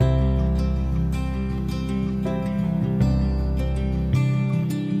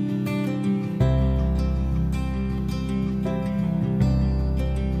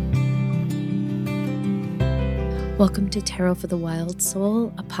Welcome to Tarot for the Wild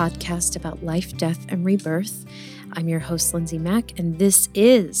Soul, a podcast about life, death, and rebirth. I'm your host, Lindsay Mack, and this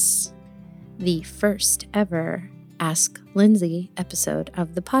is the first ever Ask Lindsay episode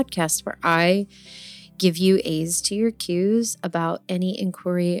of the podcast, where I give you A's to your Q's about any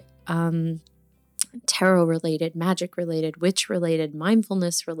inquiry, tarot-related, magic-related, witch-related,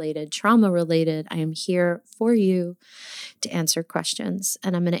 mindfulness-related, trauma-related. I am here for you to answer questions,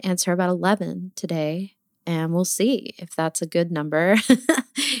 and I'm going to answer about 11 today. And we'll see if that's a good number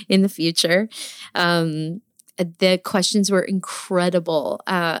in the future. The questions were incredible.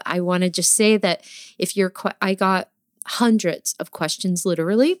 I want to just say that I got hundreds of questions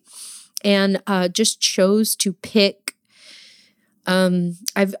literally, and just chose to pick.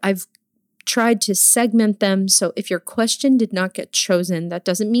 I've tried to segment them. So if your question did not get chosen, that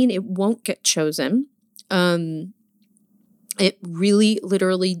doesn't mean it won't get chosen. It really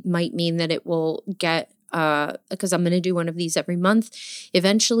literally might mean that it will get, because I'm going to do one of these every month.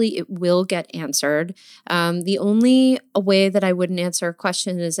 Eventually it will get answered. The only way that I wouldn't answer a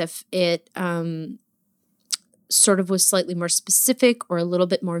question is if it sort of was slightly more specific or a little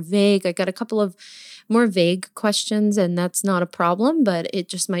bit more vague. I got a couple of more vague questions, and that's not a problem, but it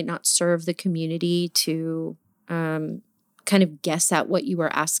just might not serve the community to kind of guess at what you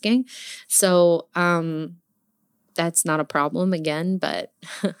were asking. So that's not a problem again, but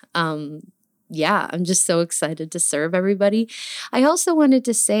yeah, I'm just so excited to serve everybody. I also wanted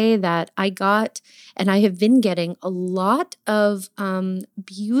to say that I got, and I have been getting, a lot of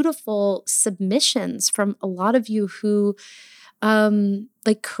beautiful submissions from a lot of you who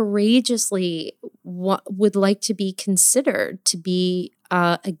courageously would like to be considered to be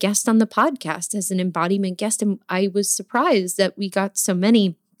a guest on the podcast as an embodiment guest. And I was surprised that we got so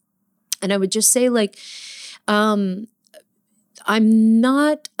many. And I would just say, I'm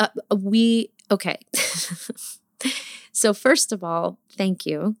not, okay. So first of all, thank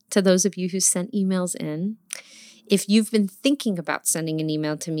you to those of you who sent emails in. If you've been thinking about sending an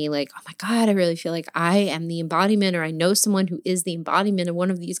email to me like, oh my God, I really feel like I am the embodiment, or I know someone who is the embodiment of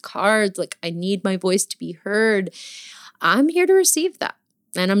one of these cards, like I need my voice to be heard, I'm here to receive that.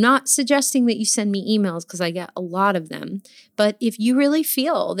 And I'm not suggesting that you send me emails because I get a lot of them. But if you really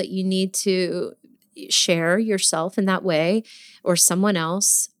feel that you need to share yourself in that way or someone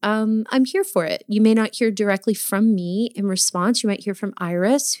else, I'm here for it. You may not hear directly from me in response. You might hear from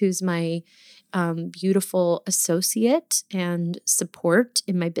Iris, who's my beautiful associate and support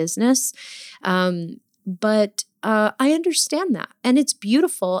in my business. But I understand that, and it's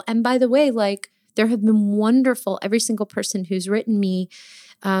beautiful. And by the way, there have been wonderful, every single person who's written me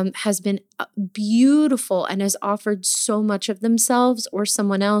has been beautiful and has offered so much of themselves or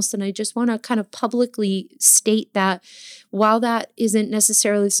someone else. And I just want to kind of publicly state that while that isn't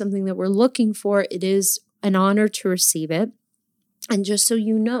necessarily something that we're looking for, it is an honor to receive it. And just so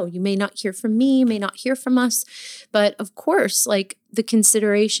you know, you may not hear from me, may not hear from us, but of course, the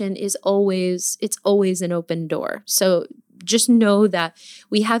consideration is always an open door. So just know that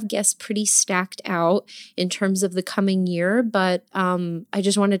we have guests pretty stacked out in terms of the coming year, but I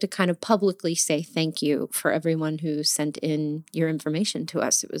just wanted to kind of publicly say thank you for everyone who sent in your information to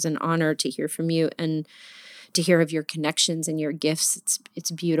us. It was an honor to hear from you and to hear of your connections and your gifts.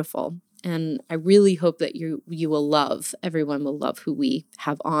 It's beautiful. And I really hope that everyone will love who we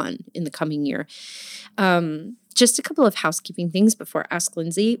have on in the coming year. Just a couple of housekeeping things before Ask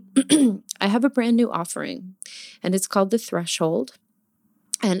Lindsay. I have a brand new offering, and it's called The Threshold.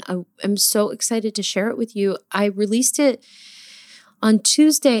 And I'm so excited to share it with you. I released it on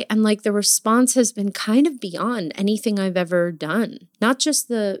Tuesday, and the response has been kind of beyond anything I've ever done. Not just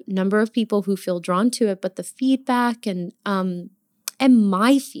the number of people who feel drawn to it, but the feedback and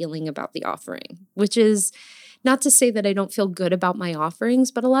my feeling about the offering, which is not to say that I don't feel good about my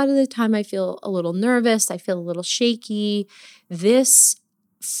offerings, but a lot of the time I feel a little nervous. I feel a little shaky. This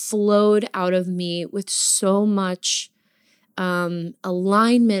flowed out of me with so much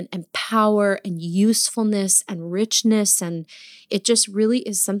alignment and power and usefulness and richness. And it just really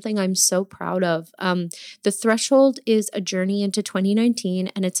is something I'm so proud of. The Threshold is a journey into 2019,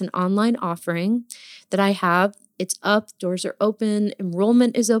 and it's an online offering that I have. It's up, doors are open,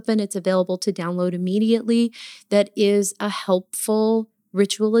 enrollment is open, it's available to download immediately. That is a helpful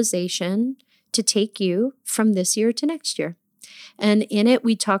ritualization to take you from this year to next year. And in it,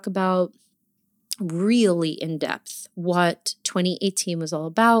 we talk about really in depth what 2018 was all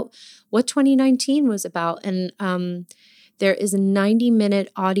about, what 2019 was about. And there is a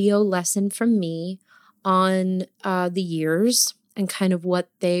 90-minute audio lesson from me on the years and kind of what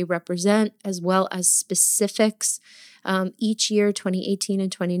they represent, as well as specifics. Each year, 2018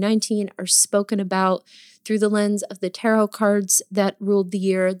 and 2019, are spoken about through the lens of the tarot cards that ruled the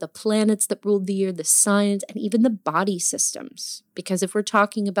year, the planets that ruled the year, the signs, and even the body systems. Because if we're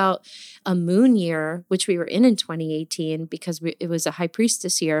talking about a moon year, which we were in 2018, because it was a high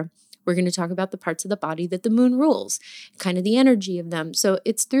priestess year, we're going to talk about the parts of the body that the moon rules, kind of the energy of them. So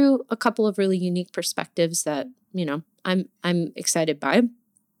it's through a couple of really unique perspectives that, I'm excited by.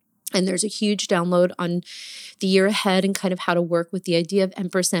 And there's a huge download on the year ahead and kind of how to work with the idea of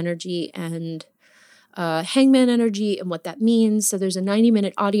Empress energy and Hangman energy and what that means. So there's a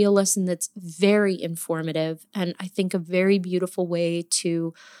 90-minute audio lesson that's very informative and I think a very beautiful way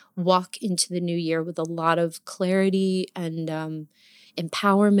to walk into the new year with a lot of clarity and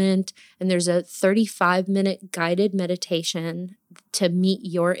empowerment. And there's a 35-minute guided meditation to meet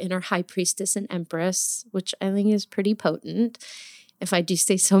your inner high priestess and empress, which I think is pretty potent. If I do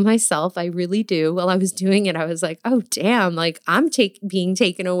say so myself, I really do. While I was doing it, I was like, oh, damn, like I'm being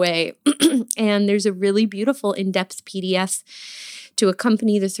taken away. And there's a really beautiful in-depth PDF to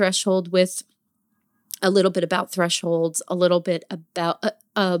accompany the threshold with a little bit about thresholds, a little bit about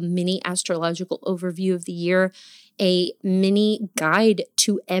a mini astrological overview of the year, a mini guide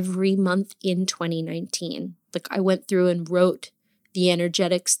to every month in 2019. Like I went through and wrote the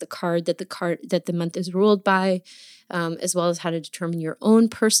energetics, the card that the month is ruled by, as well as how to determine your own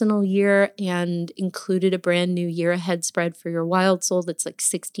personal year, and included a brand new year ahead spread for your wild soul that's like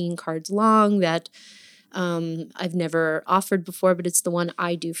 16 cards long that I've never offered before, but it's the one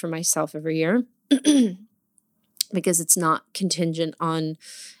I do for myself every year because it's not contingent on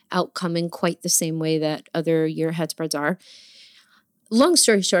outcome in quite the same way that other year ahead spreads are. Long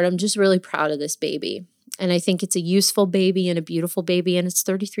story short, I'm just really proud of this baby. And I think it's a useful baby and a beautiful baby, and it's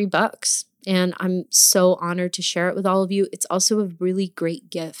 $33. And I'm so honored to share it with all of you. It's also a really great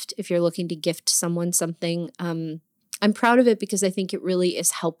gift if you're looking to gift someone something. I'm proud of it because I think it really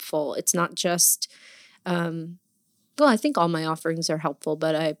is helpful. It's not just, I think all my offerings are helpful,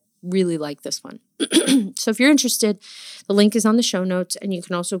 but I really like this one. So if you're interested, the link is on the show notes, and you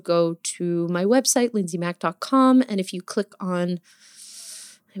can also go to my website, lindsaymack.com. And if you click on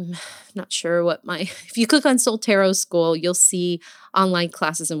I'm not sure if you click on Soul Tarot School, you'll see online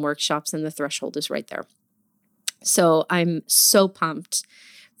classes and workshops, and the threshold is right there. So I'm so pumped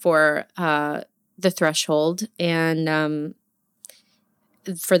for the threshold and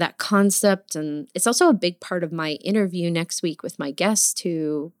for that concept. And it's also a big part of my interview next week with my guest,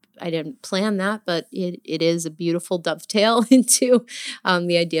 who I didn't plan that, but it is a beautiful dovetail into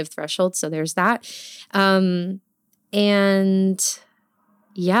the idea of threshold. So there's that.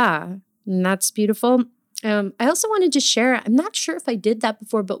 Yeah, and that's beautiful. I also wanted to share, I'm not sure if I did that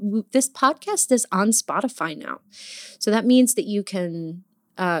before, but this podcast is on Spotify now. So that means that you can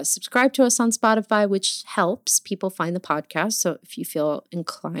subscribe to us on Spotify, which helps people find the podcast. So if you feel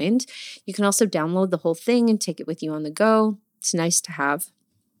inclined, you can also download the whole thing and take it with you on the go. It's nice to have.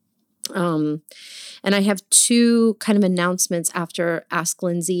 And I have two kind of announcements after Ask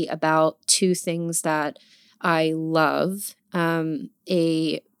Lindsay about two things that I love.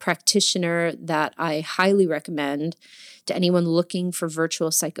 A practitioner that I highly recommend to anyone looking for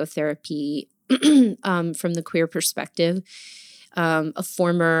virtual psychotherapy from the queer perspective. A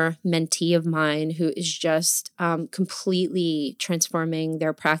former mentee of mine who is just completely transforming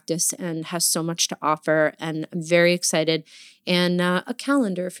their practice and has so much to offer. And I'm very excited, and a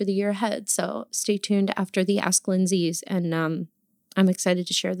calendar for the year ahead. So stay tuned after the Ask Lindsay's, and I'm excited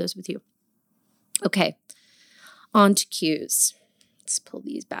to share those with you. Okay. On to cues. Let's pull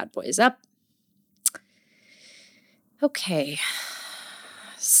these bad boys up. Okay.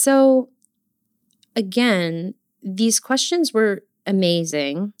 So again, these questions were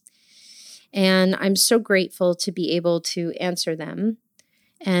amazing, and I'm so grateful to be able to answer them.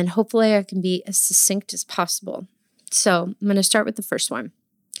 And hopefully I can be as succinct as possible. So I'm going to start with the first one.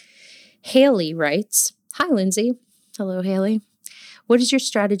 Haley writes, "Hi, Lindsay." Hello, Haley. "What is your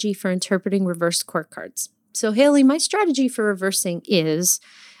strategy for interpreting reverse court cards?" So Haley, my strategy for reversing is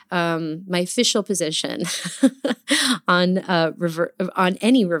my official position on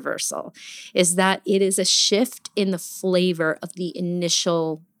any reversal is that it is a shift in the flavor of the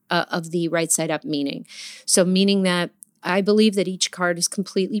initial of the right side up meaning. So meaning that I believe that each card is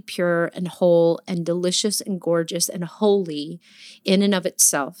completely pure and whole and delicious and gorgeous and holy in and of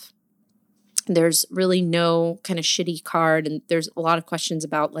itself. There's really no kind of shitty card. And there's a lot of questions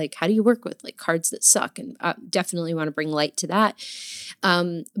about like, how do you work with like cards that suck? And I definitely want to bring light to that.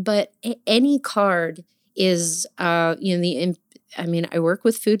 But any card is, I work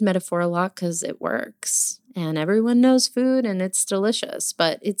with food metaphor a lot because it works. And everyone knows food and it's delicious,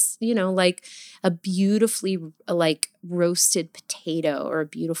 but it's, like a beautifully like roasted potato or a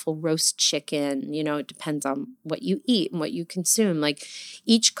beautiful roast chicken. It depends on what you eat and what you consume. Like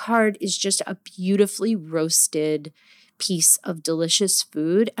each card is just a beautifully roasted piece of delicious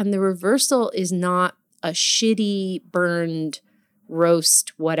food. And the reversal is not a shitty burned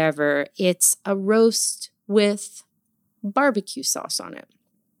roast, whatever. It's a roast with barbecue sauce on it.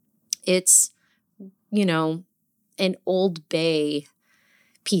 It's, an Old Bay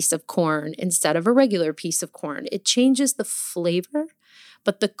piece of corn instead of a regular piece of corn. It changes the flavor,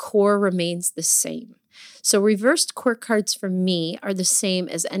 but the core remains the same. So reversed court cards for me are the same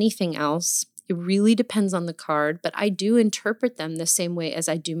as anything else. It really depends on the card, but I do interpret them the same way as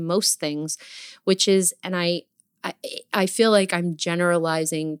I do most things, which is, and I feel like I'm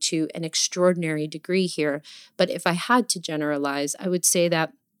generalizing to an extraordinary degree here, but if I had to generalize, I would say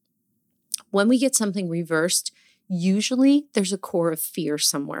that when we get something reversed, usually there's a core of fear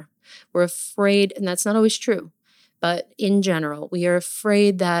somewhere. We're afraid, and that's not always true, but in general, we are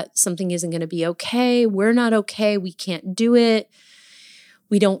afraid that something isn't going to be okay. We're not okay. We can't do it.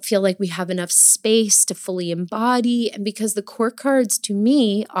 We don't feel like we have enough space to fully embody. And because the court cards to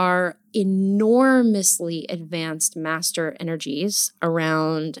me are enormously advanced master energies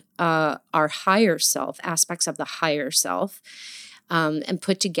around our higher self, aspects of the higher self, and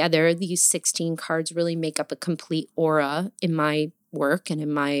put together, these 16 cards really make up a complete aura in my work and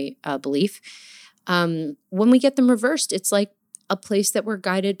in my belief. When we get them reversed, it's like a place that we're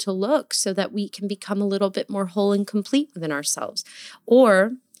guided to look so that we can become a little bit more whole and complete within ourselves,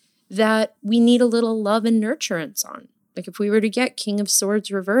 or that we need a little love and nurturance on. Like if we were to get King of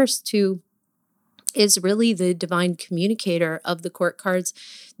Swords reversed, who is really the divine communicator of the court cards,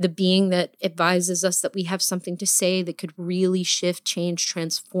 the being that advises us that we have something to say that could really shift, change,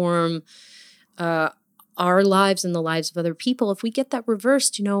 transform our lives and the lives of other people. If we get that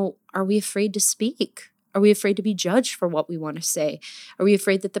reversed, are we afraid to speak? Are we afraid to be judged for what we want to say? Are we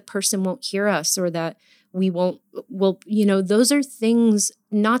afraid that the person won't hear us or that we won't, those are things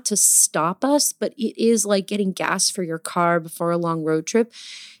not to stop us, but it is like getting gas for your car before a long road trip.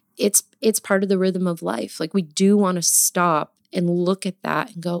 It's part of the rhythm of life. Like we do want to stop and look at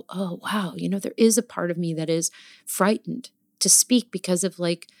that and go, oh, wow, there is a part of me that is frightened to speak because of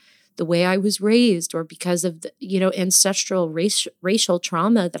like the way I was raised or because of the, ancestral racial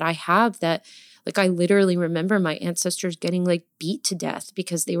trauma that I have, that like I literally remember my ancestors getting like beat to death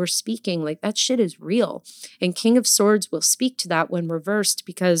because they were speaking. Like that shit is real. And King of Swords will speak to that when reversed,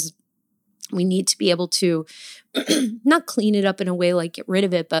 because we need to be able to not clean it up in a way like get rid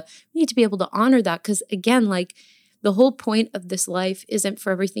of it, but we need to be able to honor that. Because again, like the whole point of this life isn't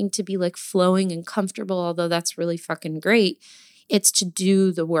for everything to be like flowing and comfortable, although that's really fucking great. It's to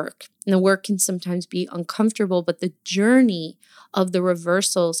do the work. And the work can sometimes be uncomfortable, but the journey of the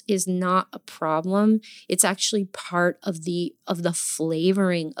reversals is not a problem. It's actually part of the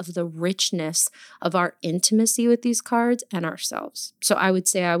flavoring, of the richness of our intimacy with these cards and ourselves. So I would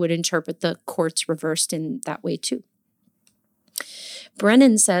say I would interpret the courts reversed in that way too.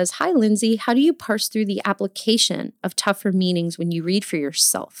 Brennan says, hi, Lindsay. How do you parse through the application of tougher meanings when you read for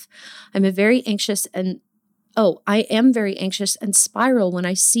yourself? I am very anxious and spiral when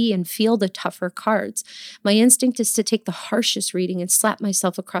I see and feel the tougher cards. My instinct is to take the harshest reading and slap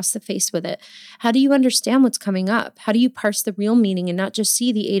myself across the face with it. How do you understand what's coming up? How do you parse the real meaning and not just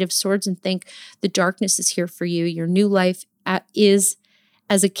see the Eight of Swords and think the darkness is here for you? Your new life is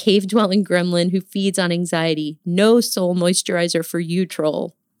as a cave-dwelling gremlin who feeds on anxiety. No soul moisturizer for you,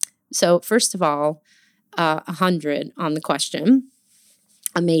 troll. So first of all, 100 on the question.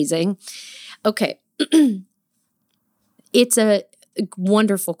 Amazing. Okay. It's a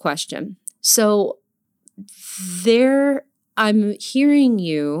wonderful question. So I'm hearing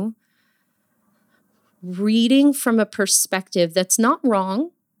you reading from a perspective that's not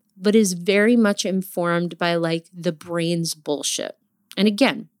wrong, but is very much informed by like the brain's bullshit. And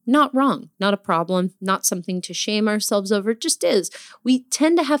again, not wrong, not a problem, not something to shame ourselves over, it just is. We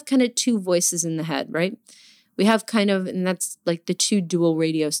tend to have kind of two voices in the head, right? We have and that's like the two dual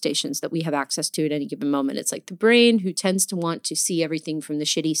radio stations that we have access to at any given moment. It's like the brain, who tends to want to see everything from the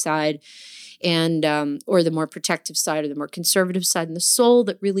shitty side and or the more protective side or the more conservative side, and the soul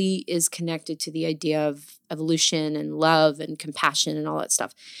that really is connected to the idea of evolution and love and compassion and all that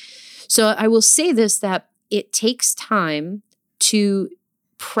stuff. So I will say this, that it takes time to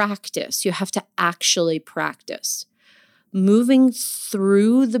practice. You have to actually practice moving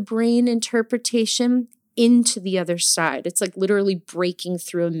through the brain interpretation into the other side. It's like literally breaking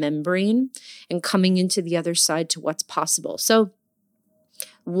through a membrane and coming into the other side to what's possible. So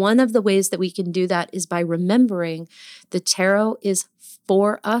One of the ways that we can do that is by remembering the tarot is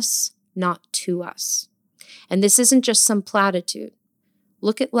for us, not to us. And this isn't just some platitude.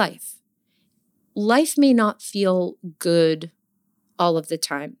 Look at life. Life may not feel good all of the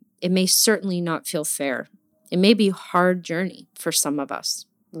time. It may certainly not feel fair. It may be a hard journey for some of us,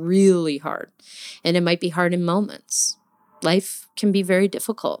 really hard. And it might be hard in moments. Life can be very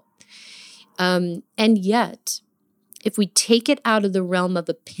difficult. And yet, if we take it out of the realm of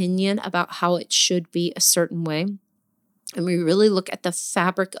opinion about how it should be a certain way, and we really look at the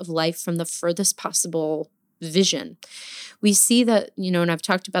fabric of life from the furthest possible vision, we see that, and I've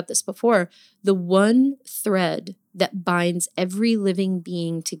talked about this before, the one thread that binds every living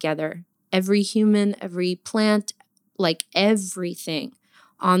being together, every human, every plant, like everything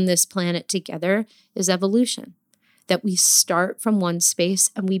on this planet together, is evolution. That we start from one space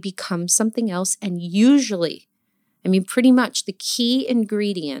and we become something else. And usually, pretty much the key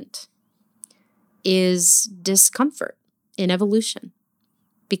ingredient is discomfort in evolution,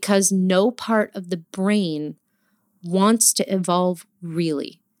 because no part of the brain wants to evolve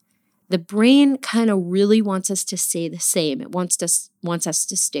really. The brain kind of really wants us to stay the same. It wants us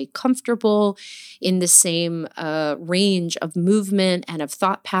to stay comfortable in the same range of movement and of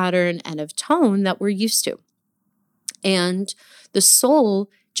thought pattern and of tone that we're used to. And the soul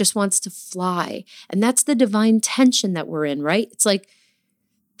just wants to fly. And that's the divine tension that we're in, right? It's like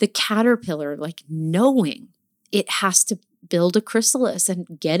the caterpillar, like knowing it has to build a chrysalis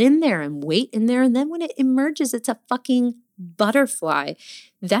and get in there and wait in there. And then when it emerges, it's a fucking butterfly.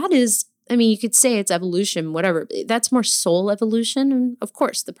 That is, you could say it's evolution, whatever. That's more soul evolution. And of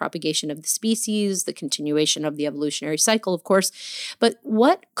course, the propagation of the species, the continuation of the evolutionary cycle, of course. But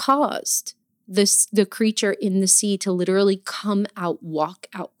what caused the creature in the sea to literally walk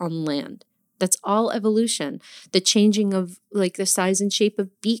out on land? That's all evolution. The changing of like the size and shape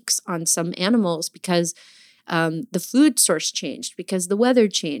of beaks on some animals because the food source changed, because the weather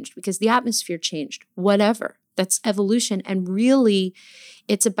changed, because the atmosphere changed, whatever. That's evolution. And really,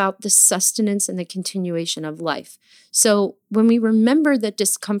 it's about the sustenance and the continuation of life. So when we remember that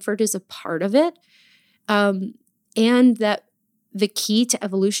discomfort is a part of it, and that the key to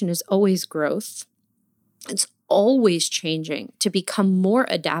evolution is always growth, it's always changing to become more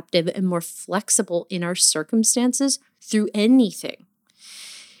adaptive and more flexible in our circumstances through anything.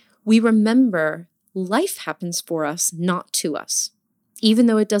 We remember life happens for us, not to us, even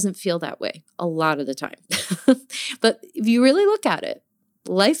though it doesn't feel that way a lot of the time. But if you really look at it,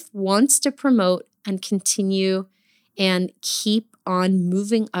 life wants to promote and continue and keep on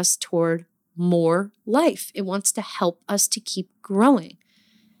moving us toward more life. It wants to help us to keep growing,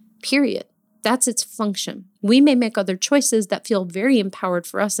 period. That's its function. We may make other choices that feel very empowered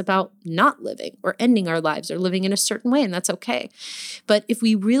for us about not living or ending our lives or living in a certain way, and that's okay. But if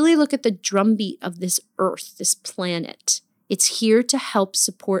we really look at the drumbeat of this earth, this planet, it's here to help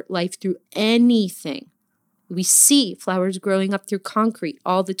support life through anything. We see flowers growing up through concrete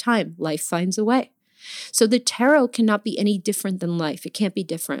all the time. Life finds a way. So the tarot cannot be any different than life. It can't be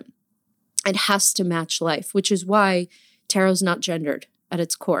different. It has to match life, which is why tarot's not gendered at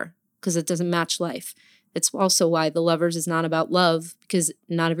its core, because it doesn't match life. It's also why the Lovers is not about love, because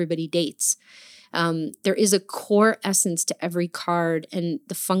not everybody dates. There is a core essence to every card and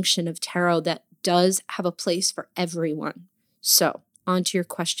the function of tarot that does have a place for everyone. So, on to your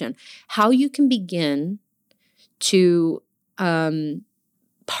question. How you can begin to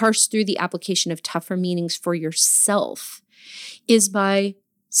parse through the application of tougher meanings for yourself is by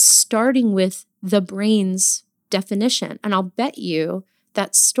starting with the brain's definition. And I'll bet you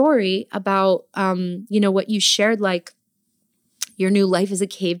that story about, what you shared, like your new life is a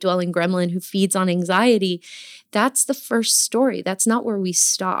cave-dwelling gremlin who feeds on anxiety. That's the first story. That's not where we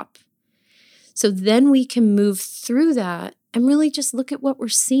stop. So then we can move through that and really just look at what we're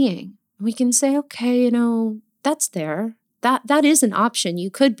seeing. We can say, okay, that's there. That is an option. You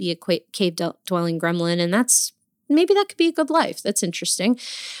could be a cave-dwelling gremlin, and maybe that could be a good life. That's interesting.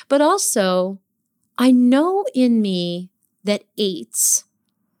 But also, I know in me that 8s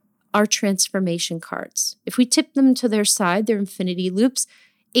are transformation cards. If we tip them to their side, they're infinity loops.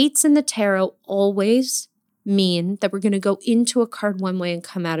 8s in the tarot always mean that we're going to go into a card one way and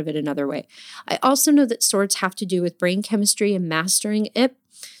come out of it another way. I also know that swords have to do with brain chemistry and mastering it.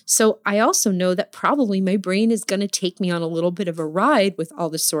 So I also know that probably my brain is going to take me on a little bit of a ride with all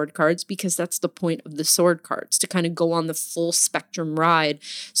the sword cards, because that's the point of the sword cards, to kind of go on the full spectrum ride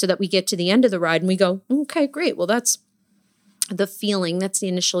so that we get to the end of the ride and we go, okay, great. Well, that's the feeling. That's the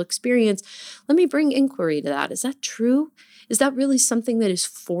initial experience. Let me bring inquiry to that. Is that true? Is that really something that is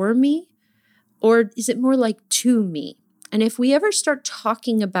for me? Or is it more like to me? And if we ever start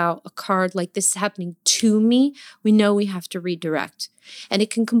talking about a card like this is happening to me, we know we have to redirect. And it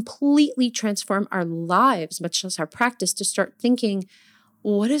can completely transform our lives, much less our practice, to start thinking,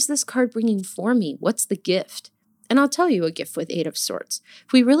 what is this card bringing for me? What's the gift? And I'll tell you a gift with Eight of Swords.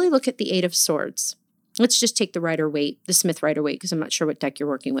 If we really look at the Eight of Swords, let's just take the Rider-Waite, the Smith Rider-Waite, because I'm not sure what deck you're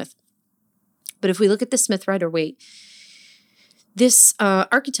working with. But if we look at the Smith Rider-Waite, this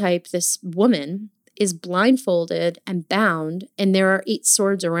archetype, this woman, is blindfolded and bound, and there are 8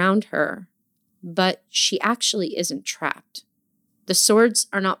 swords around her, but she actually isn't trapped. The swords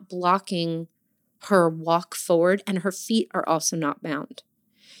are not blocking her walk forward, and her feet are also not bound.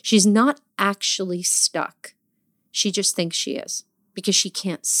 She's not actually stuck. She just thinks she is because she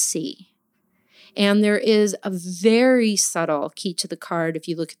can't see. And there is a very subtle key to the card if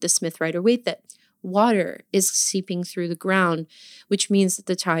you look at the Smith Rider-Waite, that water is seeping through the ground, which means that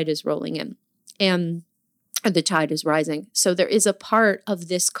the tide is rolling in. And the tide is rising. So there is a part of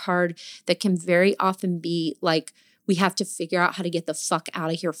this card that can very often be like, we have to figure out how to get the fuck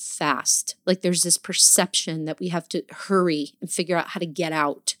out of here fast. Like there's this perception that we have to hurry and figure out how to get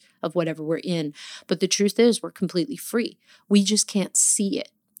out of whatever we're in. But the truth is we're completely free. We just can't see it.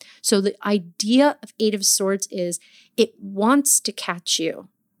 So the idea of Eight of Swords is it wants to catch you.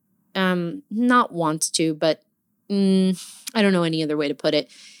 Not wants to, but I don't know any other way to put it.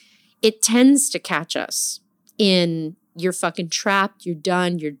 It tends to catch us in you're fucking trapped, you're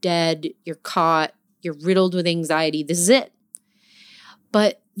done, you're dead, you're caught, you're riddled with anxiety. This is it.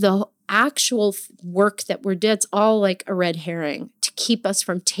 But the actual work that we're doing, it's all like a red herring to keep us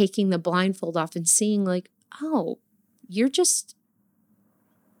from taking the blindfold off and seeing like, oh, you're just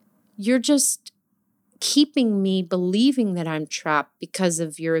keeping me believing that I'm trapped because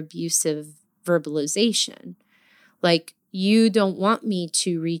of your abusive verbalization. Like, you don't want me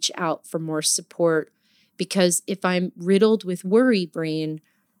to reach out for more support because if I'm riddled with worry brain,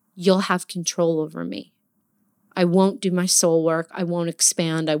 you'll have control over me. I won't do my soul work. I won't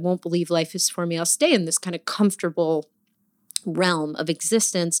expand. I won't believe life is for me. I'll stay in this kind of comfortable realm of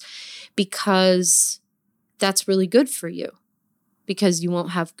existence because that's really good for you. Because you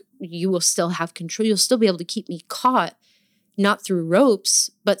will still have control. You'll still be able to keep me caught, not through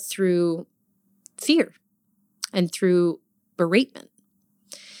ropes, but through fear and through beratement.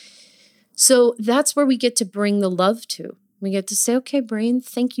 So that's where we get to bring the love to. We get to say, okay, brain,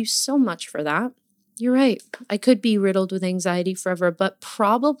 thank you so much for that. You're right. I could be riddled with anxiety forever, but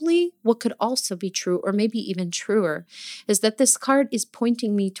probably what could also be true, or maybe even truer, is that this card is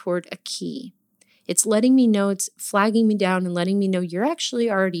pointing me toward a key. It's letting me know, it's flagging me down and letting me know you're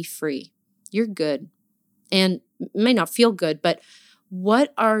actually already free. You're good. And it may not feel good, but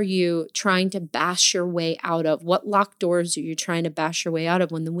what are you trying to bash your way out of? What locked doors are you trying to bash your way out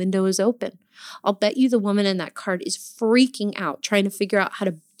of when the window is open? I'll bet you the woman in that card is freaking out, trying to figure out how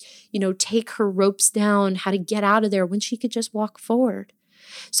to, take her ropes down, how to get out of there when she could just walk forward.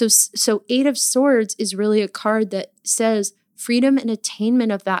 So Eight of Swords is really a card that says freedom and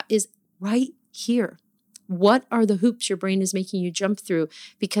attainment of that is right here. What are the hoops your brain is making you jump through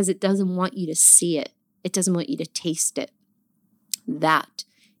because it doesn't want you to see it? It doesn't want you to taste it. That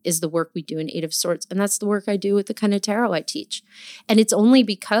is the work we do in Eight of Swords. And that's the work I do with the kind of tarot I teach. And it's only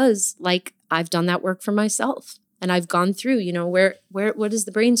because I've done that work for myself. And I've gone through, what is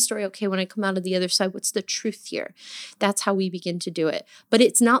the brain story? Okay, when I come out of the other side, what's the truth here? That's how we begin to do it. But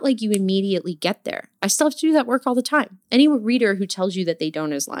it's not like you immediately get there. I still have to do that work all the time. Any reader who tells you that they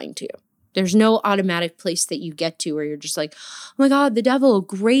don't is lying to you. There's no automatic place that you get to where you're just like, oh my God, the devil,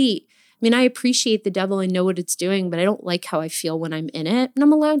 great. I mean, I appreciate the devil and know what it's doing, but I don't like how I feel when I'm in it. And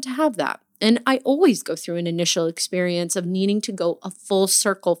I'm allowed to have that. And I always go through an initial experience of needing to go a full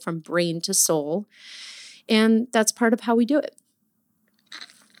circle from brain to soul. And that's part of how we do it.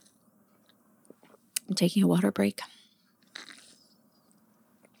 I'm taking a water break.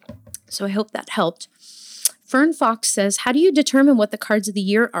 So I hope that helped. Fern Fox says, how do you determine what the cards of the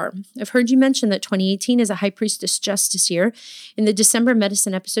year are? I've heard you mention that 2018 is a High Priestess Justice year. In the December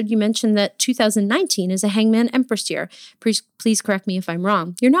Medicine episode, you mentioned that 2019 is a Hangman Empress year. Please correct me if I'm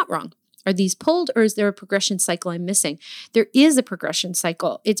wrong. You're not wrong. Are these pulled or is there a progression cycle I'm missing? There is a progression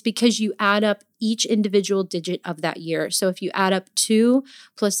cycle. It's because you add up each individual digit of that year. So if you add up 2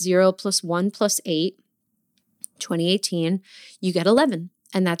 plus 0 plus 1 plus 8, 2018, you get 11.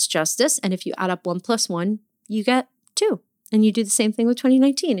 And that's justice. And if you add up 1 plus 1, you get 2. And you do the same thing with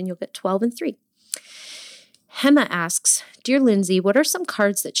 2019 and you'll get 12 and 3. Hema asks, Dear Lindsay, what are some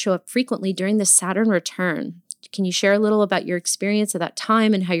cards that show up frequently during the Saturn return? can you share a little about your experience at that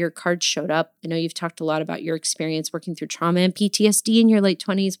time and how your cards showed up? I know you've talked a lot about your experience working through trauma and PTSD in your late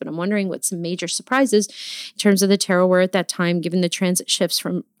 20s, but I'm wondering what some major surprises in terms of the tarot were at that time, given the transit shifts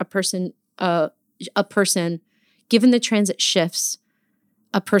from given the transit shifts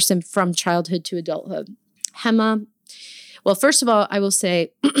a person from childhood to adulthood. Hema. Well, first of all, I will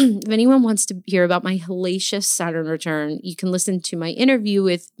say, if anyone wants to hear about my hellacious Saturn return, you can listen to my interview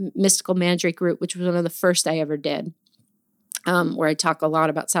with Mystical Mandrake Root, which was one of the first I ever did, where I talk a lot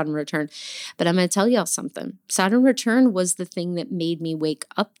about Saturn return. But I'm going to tell y'all something. Saturn return was the thing that made me wake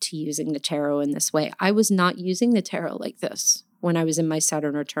up to using the tarot in this way. I was not using the tarot like this when I was in my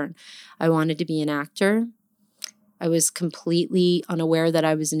Saturn return. I wanted to be an actor. I was completely unaware that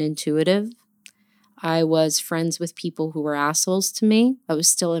I was an intuitive. I was friends with people who were assholes to me. I was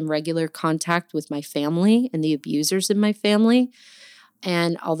still in regular contact with my family and the abusers in my family.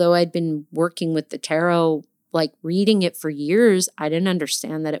 And although I'd been working with the tarot, like reading it for years, I didn't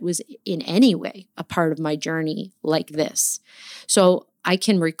understand that it was in any way a part of my journey like this. So I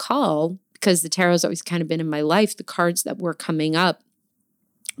can recall, because the tarot's always kind of been in my life, the cards that were coming up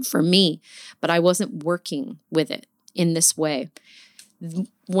for me, but I wasn't working with it in this way.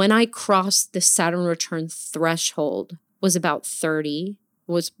 When I crossed the Saturn return threshold was about 30,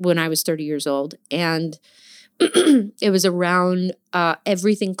 was when I was 30 years old. And it was around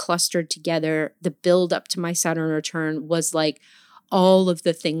everything clustered together. The build up to my Saturn return was like all of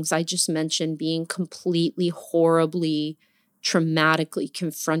the things I just mentioned being completely, horribly, traumatically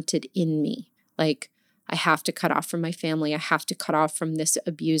confronted in me. Like, I have to cut off from my family. I have to cut off from this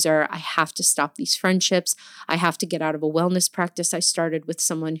abuser. I have to stop these friendships. I have to get out of a wellness practice I started with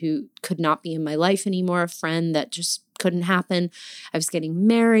someone who could not be in my life anymore, a friend that just couldn't happen. I was getting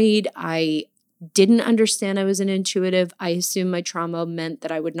married. I didn't understand I was an intuitive. I assumed my trauma meant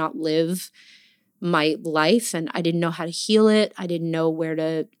that I would not live my life, and I didn't know how to heal it. I didn't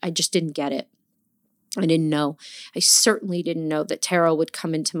know I just didn't get it. I didn't know. I certainly didn't know that tarot would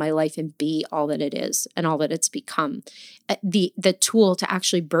come into my life and be all that it is and all that it's become. The tool to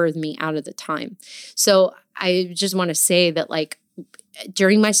actually birth me out of the time. So I just want to say that, like,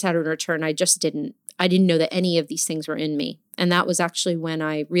 during my Saturn return, I didn't know that any of these things were in me. And that was actually when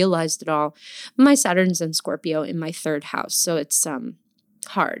I realized it all. My Saturn's in Scorpio in my 3rd house. So it's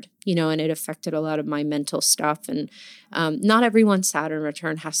hard, and it affected a lot of my mental stuff. And not everyone's Saturn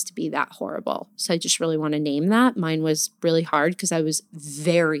return has to be that horrible. So I just really want to name that. Mine was really hard because I was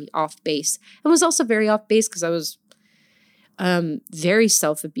very off base. It was also very off base because I was very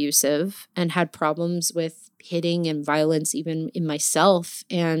self-abusive and had problems with hitting and violence even in myself.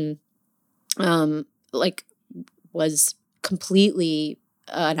 And was completely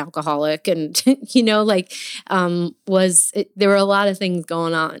an alcoholic, and there were a lot of things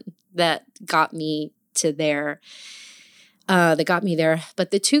going on that got me to there. But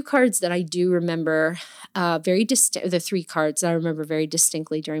the 2 cards that I do remember the 3 cards that I remember very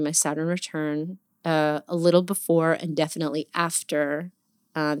distinctly during my Saturn return, a little before and definitely after,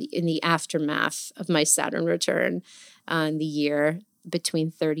 in the aftermath of my Saturn return, the year between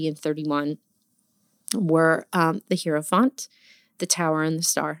 30 and 31, were the Hierophant, the Tower, and the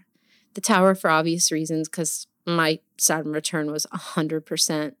Star. The Tower for obvious reasons, because my Saturn return was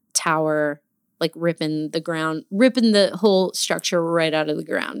 100% Tower, like ripping the whole structure right out of the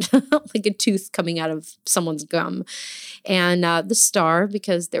ground, like a tooth coming out of someone's gum. And the Star,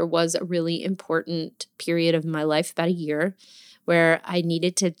 because there was a really important period of my life, about a year, where I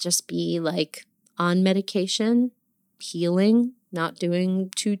needed to just be like on medication, healing, not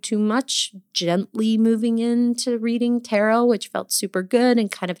doing too much, gently moving into reading tarot, which felt super good and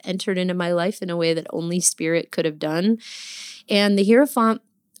kind of entered into my life in a way that only Spirit could have done. And the Hierophant,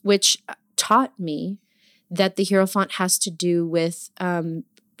 which taught me that the Hierophant has to do with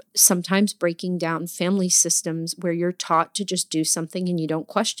sometimes breaking down family systems where you're taught to just do something and you don't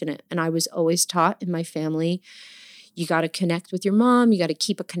question it. And I was always taught in my family, you got to connect with your mom. You got to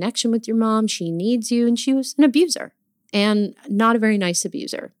keep a connection with your mom. She needs you. And she was an abuser. And not a very nice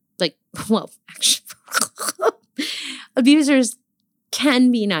abuser. Actually, abusers can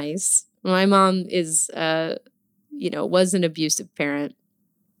be nice. My mom was an abusive parent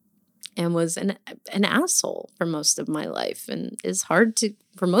and was an asshole for most of my life, and is hard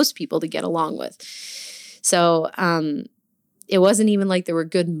for most people to get along with. So it wasn't even like there were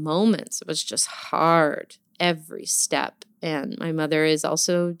good moments. It was just hard every step. And my mother is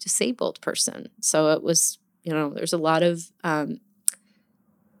also a disabled person. So it was, there's a lot of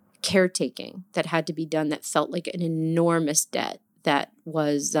caretaking that had to be done that felt like an enormous debt that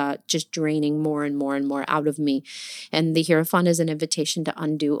was just draining more and more and more out of me. And the Hierophant is an invitation to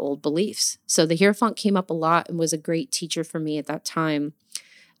undo old beliefs. So the Hierophant came up a lot and was a great teacher for me at that time,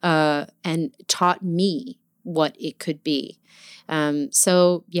 and taught me what it could be.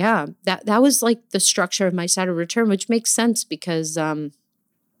 So yeah, that was like the structure of my Saturn return, which makes sense because,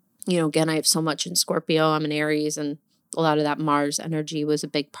 again, I have so much in Scorpio. I'm an Aries, and a lot of that Mars energy was a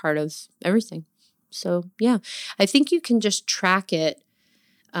big part of everything. So yeah, I think you can just track it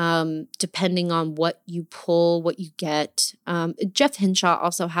depending on what you pull, what you get. Jeff Hinshaw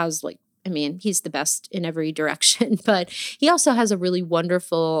also has he's the best in every direction, but he also has a really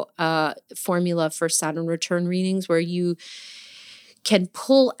wonderful formula for Saturn return readings where you can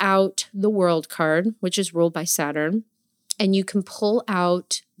pull out the World card, which is ruled by Saturn, and you can pull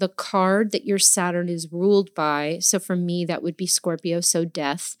out the card that your Saturn is ruled by. So for me, that would be Scorpio, so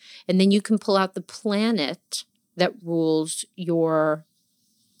death. And then you can pull out the planet that rules your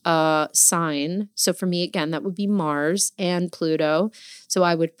sign. So for me, again, that would be Mars and Pluto. So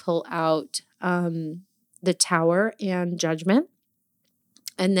I would pull out the Tower and Judgment.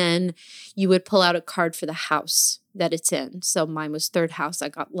 And then you would pull out a card for the house that it's in. So mine was third house. I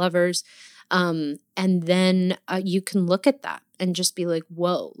got Lovers. And then you can look at that and just be like,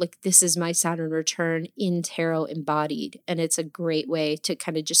 whoa, like this is my Saturn return in tarot embodied. And it's a great way to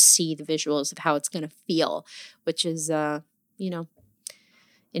kind of just see the visuals of how it's going to feel, which is,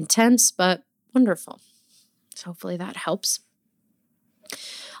 intense, but wonderful. So hopefully that helps.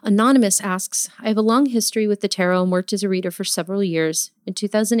 Anonymous asks, I have a long history with the tarot and worked as a reader for several years. In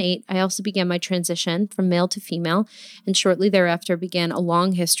 2008, I also began my transition from male to female, and shortly thereafter began a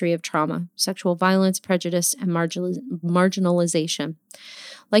long history of trauma, sexual violence, prejudice, and marginalization.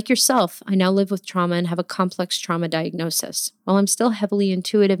 Like yourself, I now live with trauma and have a complex trauma diagnosis. While I'm still heavily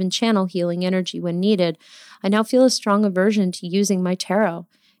intuitive and channel healing energy when needed, I now feel a strong aversion to using my tarot.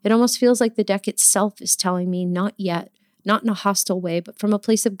 It almost feels like the deck itself is telling me not yet, not in a hostile way, but from a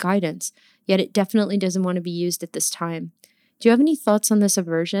place of guidance, yet it definitely doesn't want to be used at this time. Do you have any thoughts on this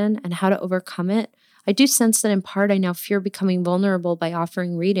aversion and how to overcome it? I do sense that in part I now fear becoming vulnerable by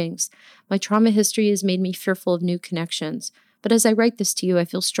offering readings. My trauma history has made me fearful of new connections, but as I write this to you, I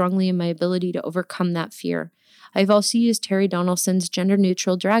feel strongly in my ability to overcome that fear. I've also used Terry Donaldson's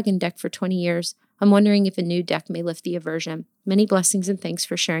gender-neutral dragon deck for 20 years. I'm wondering if a new deck may lift the aversion. Many blessings and thanks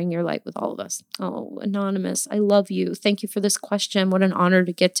for sharing your light with all of us. Oh, Anonymous, I love you. Thank you for this question. What an honor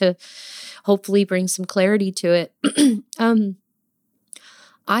to get to hopefully bring some clarity to it.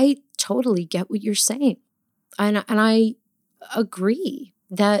 I totally get what you're saying. And I agree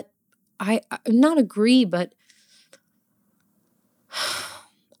that I not agree, but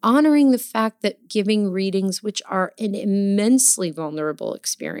honoring the fact that giving readings, which are an immensely vulnerable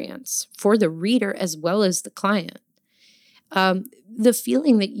experience for the reader as well as the client, the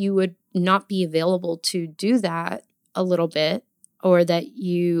feeling that you would not be available to do that a little bit, or that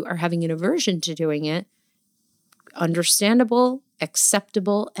you are having an aversion to doing it, understandable,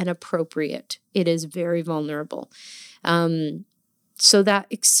 acceptable, and appropriate. It is very vulnerable. So that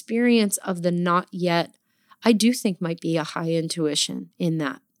experience of the not yet, I do think might be a high intuition in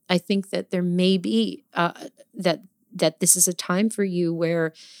that. I think that there may be that this is a time for you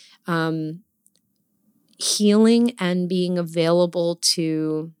where healing and being available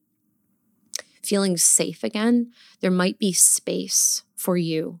to feeling safe again, there might be space for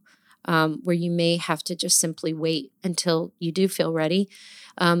you where you may have to just simply wait until you do feel ready.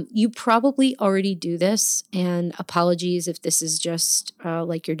 You probably already do this, and apologies if this is just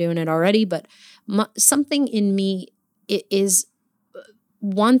like you're doing it already, but something in me is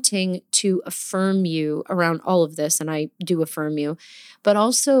wanting to affirm you around all of this, and I do affirm you, but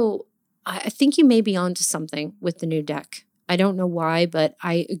also I think you may be onto something with the new deck. I don't know why, but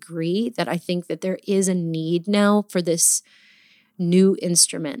I agree that I think that there is a need now for this new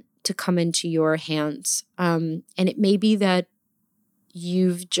instrument to come into your hands. And it may be that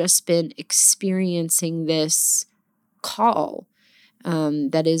you've just been experiencing this call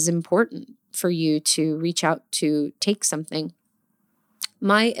that is important for you to reach out to take something.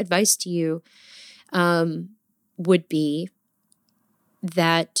 My advice to you would be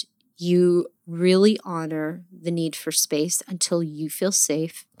that you really honor the need for space until you feel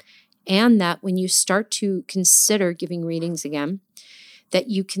safe, and that when you start to consider giving readings again, that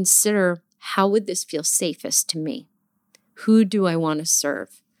you consider, how would this feel safest to me? Who do I want to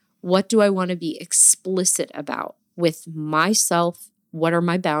serve? What do I want to be explicit about with myself? What are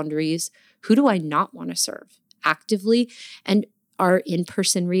my boundaries? Who do I not want to serve actively? And are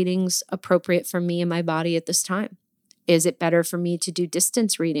in-person readings appropriate for me and my body at this time? Is it better for me to do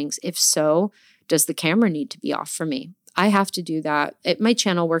distance readings? If so, does the camera need to be off for me? I have to do that. My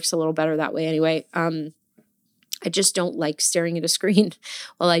channel works a little better that way anyway. I just don't like staring at a screen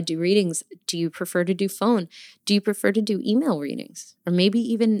while I do readings. Do you prefer to do phone? Do you prefer to do email readings or maybe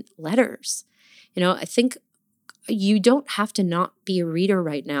even letters? I think you don't have to not be a reader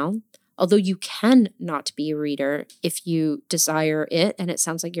right now, although you can not be a reader if you desire it. And it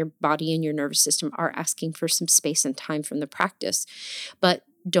sounds like your body and your nervous system are asking for some space and time from the practice. But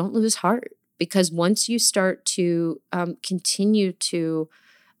don't lose heart, because once you start to continue to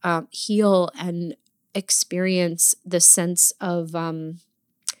heal and experience the sense of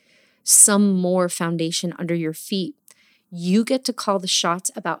some more foundation under your feet, you get to call the shots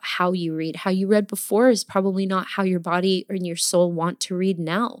about how you read. How you read before is probably not how your body and your soul want to read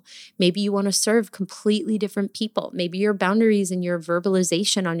now. Maybe you want to serve completely different people. Maybe your boundaries and your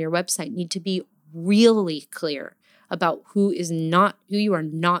verbalization on your website need to be really clear about who you are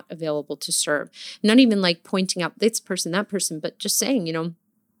not available to serve. Not even like pointing out this person, that person, but just saying,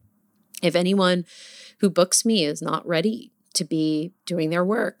 if anyone who books me is not ready to be doing their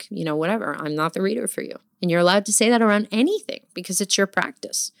work, whatever, I'm not the reader for you. And you're allowed to say that around anything because it's your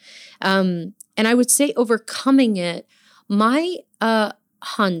practice. And I would say overcoming it, my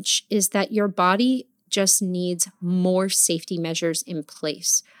hunch is that your body just needs more safety measures in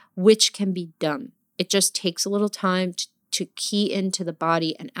place, which can be done. It just takes a little time to key into the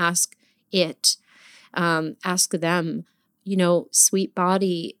body and ask them, sweet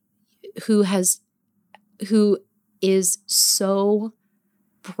body, who is so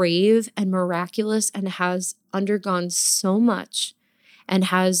brave and miraculous and has undergone so much and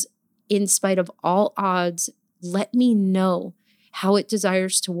has, in spite of all odds, let me know how it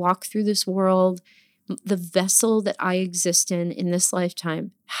desires to walk through this world, the vessel that I exist in this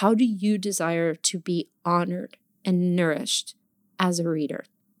lifetime. How do you desire to be honored and nourished as a reader?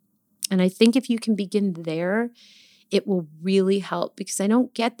 And I think if you can begin there, it will really help, because I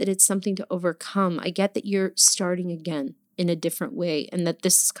don't get that it's something to overcome. I get that you're starting again in a different way, and that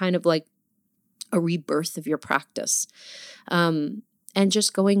this is kind of like a rebirth of your practice, and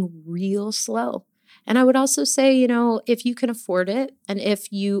just going real slow. And I would also say, if you can afford it and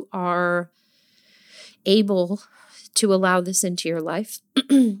if you are able to allow this into your life,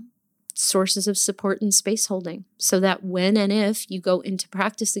 sources of support and space holding, so that when and if you go into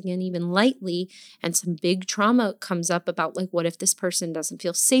practice again, even lightly, and some big trauma comes up about like, what if this person doesn't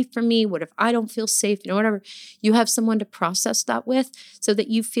feel safe for me? What if I don't feel safe? Whatever. You have someone to process that with, so that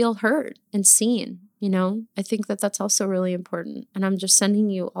you feel heard and seen. I think that that's also really important. And I'm just sending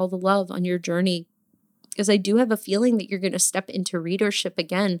you all the love on your journey, because I do have a feeling that you're going to step into readership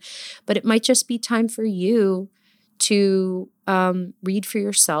again, but it might just be time for you to read for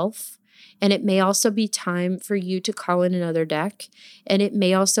yourself. And it may also be time for you to call in another deck. And it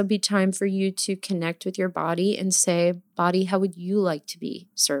may also be time for you to connect with your body and say, body, how would you like to be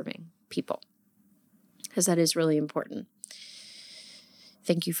serving people? Because that is really important.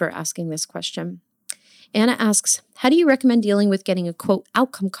 Thank you for asking this question. Anna asks, how do you recommend dealing with getting a quote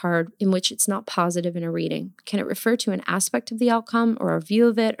outcome card in which it's not positive in a reading? Can it refer to an aspect of the outcome or a view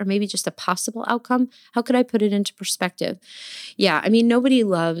of it, or maybe just a possible outcome? How could I put it into perspective? Yeah, nobody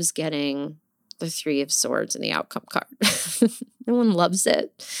loves getting the 3 of Swords in the outcome card. No one loves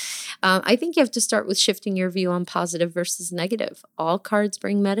it. I think you have to start with shifting your view on positive versus negative. All cards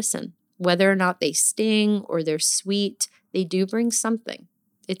bring medicine. Whether or not they sting or they're sweet, they do bring something.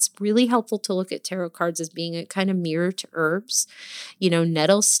 It's really helpful to look at tarot cards as being a kind of mirror to herbs.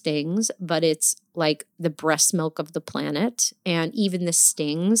 Nettle stings, but it's like the breast milk of the planet. And even the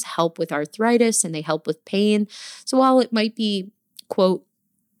stings help with arthritis and they help with pain. So while it might be, quote,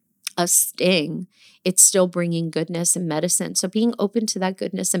 a sting, it's still bringing goodness and medicine. So being open to that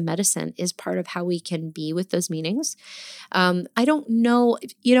goodness and medicine is part of how we can be with those meanings. I don't know,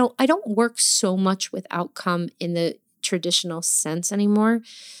 I don't work so much with outcome in the traditional sense anymore.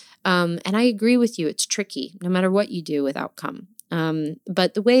 And I agree with you. It's tricky no matter what you do with outcome.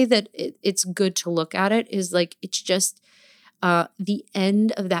 But the way that it's good to look at it is like, it's just the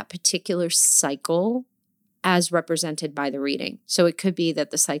end of that particular cycle as represented by the reading. So it could be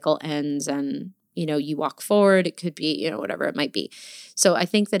that the cycle ends and, you walk forward. It could be, whatever it might be. So I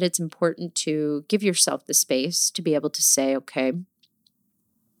think that it's important to give yourself the space to be able to say, okay,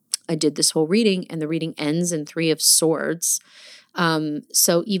 I did this whole reading and the reading ends in 3 of Swords.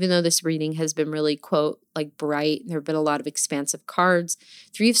 So even though this reading has been really, quote, like bright, there have been a lot of expansive cards,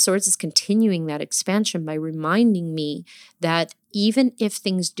 3 of Swords is continuing that expansion by reminding me that even if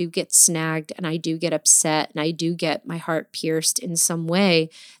things do get snagged and I do get upset and I do get my heart pierced in some way,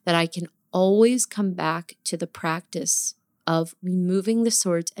 that I can always come back to the practice of removing the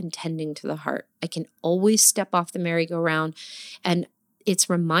swords and tending to the heart. I can always step off the merry-go-round, and it's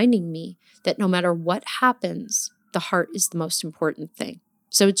reminding me that no matter what happens, the heart is the most important thing.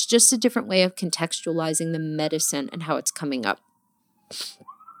 So it's just a different way of contextualizing the medicine and how it's coming up.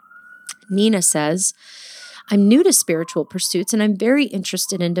 Nina says, I'm new to spiritual pursuits and I'm very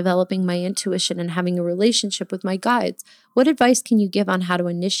interested in developing my intuition and having a relationship with my guides. What advice can you give on how to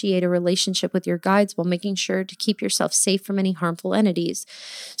initiate a relationship with your guides while making sure to keep yourself safe from any harmful entities?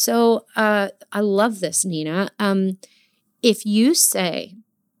 So I love this, Nina. If you say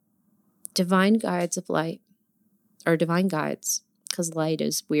divine guides of light, or divine guides, because light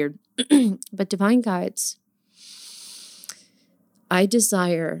is weird, but divine guides, I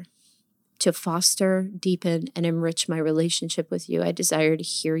desire to foster, deepen, and enrich my relationship with you. I desire to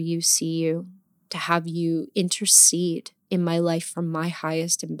hear you, see you, to have you intercede in my life for my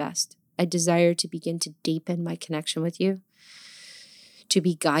highest and best. I desire to begin to deepen my connection with you, to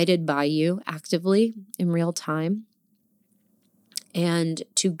be guided by you actively in real time, and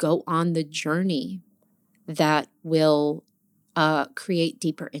to go on the journey that will create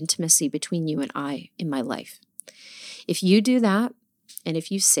deeper intimacy between you and I in my life. If you do that, and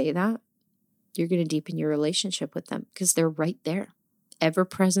if you say that, you're going to deepen your relationship with them because they're right there, ever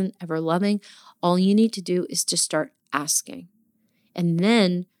present, ever loving. All you need to do is to start asking, and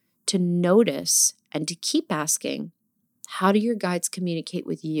then to notice and to keep asking, how do your guides communicate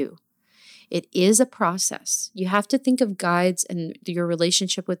with you? It is a process. You have to think of guides and your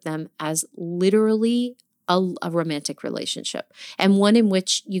relationship with them as literally a romantic relationship, and one in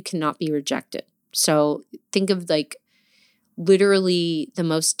which you cannot be rejected. So think of like literally the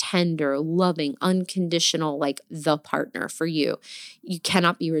most tender, loving, unconditional, like the partner for you. You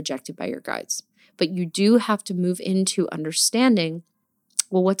cannot be rejected by your guides, but you do have to move into understanding,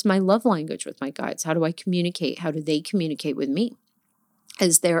 well, what's my love language with my guides? How do I communicate? How do they communicate with me?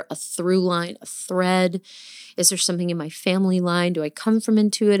 Is there a through line, a thread? Is there something in my family line? Do I come from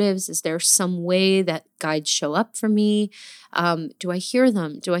intuitives? Is there some way that guides show up for me? Do I hear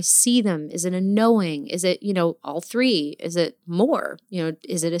them? Do I see them? Is it a knowing? Is it, all three? Is it more?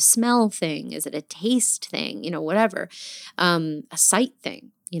 Is it a smell thing? Is it a taste thing? Whatever. A sight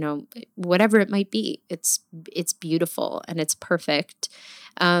thing, whatever it might be. It's beautiful and it's perfect.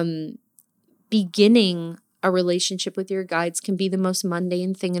 Beginning a relationship with your guides can be the most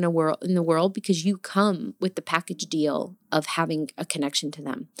mundane thing in the world because you come with the package deal of having a connection to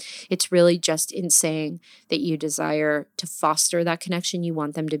them. It's really just in saying that you desire to foster that connection. You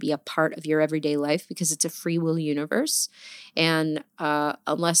want them to be a part of your everyday life because it's a free will universe. And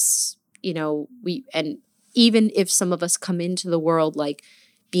unless, and even if some of us come into the world like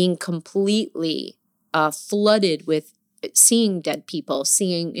being completely flooded with seeing dead people,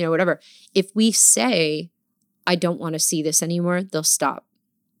 seeing, whatever, if we say, I don't want to see this anymore, they'll stop.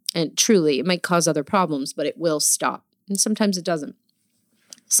 And truly, it might cause other problems, but it will stop. And sometimes it doesn't.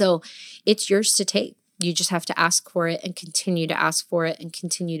 So it's yours to take. You just have to ask for it and continue to ask for it and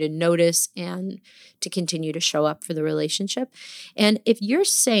continue to notice and to continue to show up for the relationship. And if you're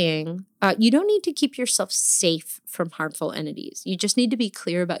saying you don't need to keep yourself safe from harmful entities, you just need to be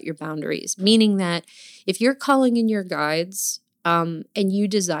clear about your boundaries, meaning that if you're calling in your guides, and you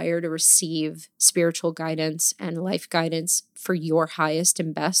desire to receive spiritual guidance and life guidance for your highest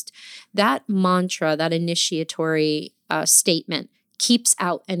and best, that mantra, that initiatory statement keeps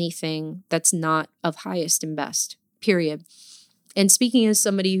out anything that's not of highest and best, period. And speaking as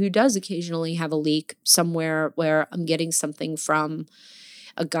somebody who does occasionally have a leak somewhere where I'm getting something from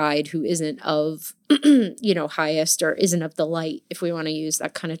a guide who isn't of, highest or isn't of the light, if we want to use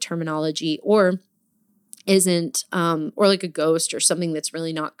that kind of terminology, or isn't or like a ghost or something that's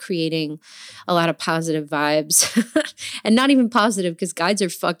really not creating a lot of positive vibes and not even positive because guides are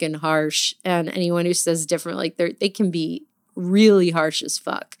fucking harsh, and anyone who says different, like they can be really harsh as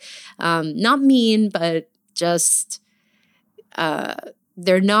fuck. Not mean, but just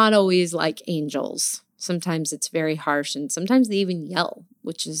they're not always like angels. Sometimes it's very harsh and sometimes they even yell,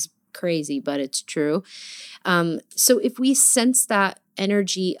 which is crazy, but it's true. So if we sense that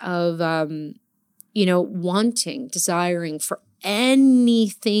energy of wanting, desiring for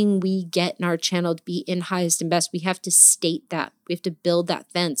anything we get in our channel to be in highest and best, we have to state that. We have to build that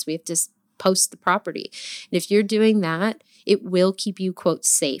fence. We have to post the property. And if you're doing that, it will keep you, quote,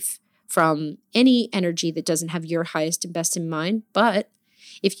 safe from any energy that doesn't have your highest and best in mind. But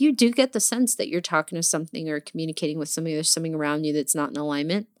if you do get the sense that you're talking to something or communicating with somebody, there's something around you that's not in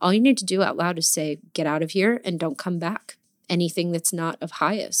alignment, all you need to do out loud is say, get out of here and don't come back. Anything that's not of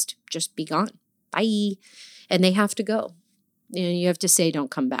highest, just be gone. Bye. And they have to go. You have to say, don't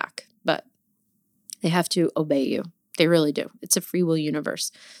come back, but they have to obey you. They really do. It's a free will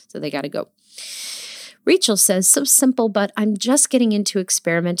universe. So they got to go. Rachel says, so simple, but I'm just getting into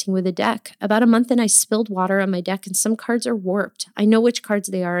experimenting with a deck. About a month and I spilled water on my deck and some cards are warped. I know which cards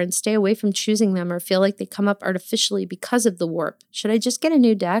they are and stay away from choosing them or feel like they come up artificially because of the warp. Should I just get a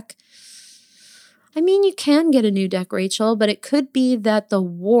new deck? I mean, you can get a new deck, Rachel, but it could be that the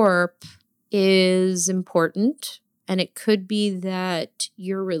warp is important, and it could be that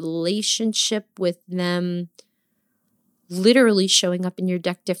your relationship with them literally showing up in your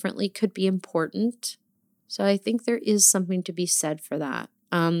deck differently could be important. So I think there is something to be said for that.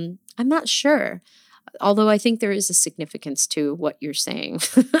 I'm not sure, although I think there is a significance to what you're saying.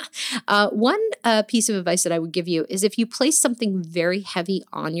 One piece of advice that I would give you is if you place something very heavy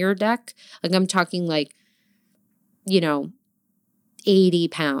on your deck, like I'm talking like, 80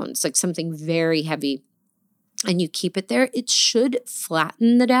 pounds, like something very heavy, and you keep it there, it should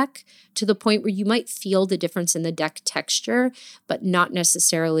flatten the deck to the point where you might feel the difference in the deck texture, but not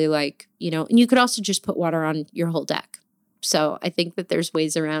necessarily like, and you could also just put water on your whole deck. So I think that there's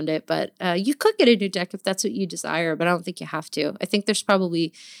ways around it, but you could get a new deck if that's what you desire, but I don't think you have to. I think there's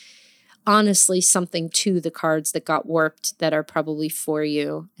probably honestly something to the cards that got warped that are probably for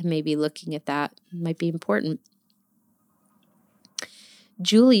you, and maybe looking at that might be important.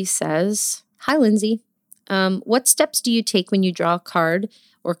 Julie says, hi, Lindsay. What steps do you take when you draw a card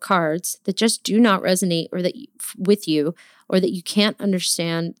or cards that just do not resonate or with you, or that you can't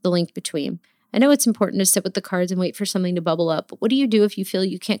understand the link between? I know it's important to sit with the cards and wait for something to bubble up, but what do you do if you feel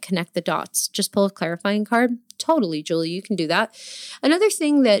you can't connect the dots? Just pull a clarifying card? Totally, Julie, you can do that. Another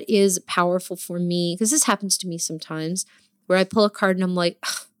thing that is powerful for me, because this happens to me sometimes, where I pull a card and I'm like,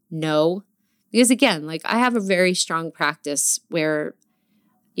 no. Because again, like I have a very strong practice where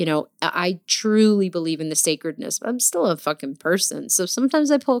I truly believe in the sacredness, but I'm still a fucking person. So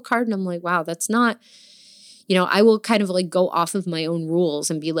sometimes I pull a card and I'm like, wow, that's not, I will kind of like go off of my own rules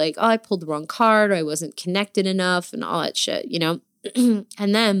and be like, oh, I pulled the wrong card, or I wasn't connected enough and all that shit, and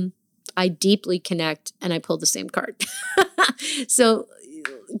then I deeply connect and I pull the same card. So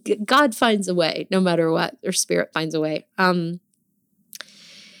God finds a way no matter what, or spirit finds a way.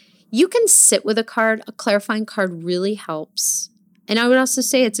 You can sit with a card. A clarifying card really helps. And I would also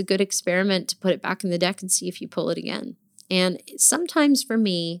say it's a good experiment to put it back in the deck and see if you pull it again. And sometimes for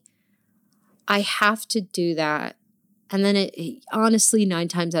me, I have to do that. And then it honestly, 9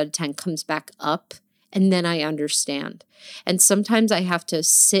 times out of 10 comes back up, and then I understand. And sometimes I have to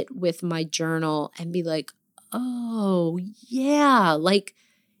sit with my journal and be like, oh, yeah,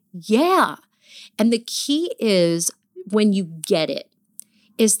 yeah. And the key is when you get it,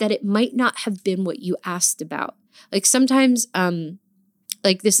 is that it might not have been what you asked about. Like sometimes,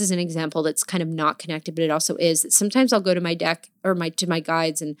 like this is an example that's kind of not connected, but it also is that sometimes I'll go to my deck or to my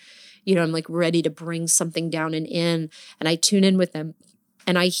guides and, I'm like ready to bring something down and in, and I tune in with them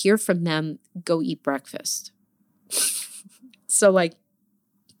and I hear from them, go eat breakfast. So like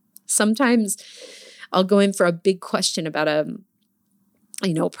sometimes I'll go in for a big question about a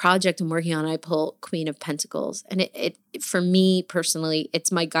project I'm working on. I pull Queen of Pentacles, and it for me personally,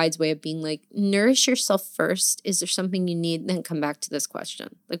 it's my guide's way of being like, nourish yourself first. Is there something you need? Then come back to this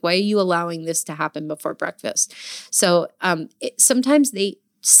question. Like, why are you allowing this to happen before breakfast? So sometimes they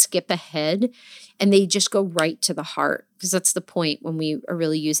skip ahead and they just go right to the heart, because that's the point when we are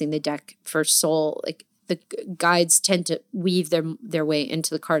really using the deck for soul. Like the guides tend to weave their way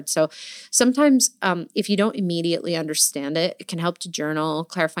into the card. So sometimes if you don't immediately understand it, it can help to journal.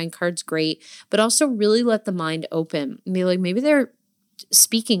 Clarifying cards, great, but also really let the mind open and be like, maybe they're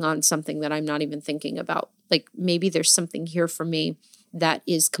speaking on something that I'm not even thinking about. Like maybe there's something here for me that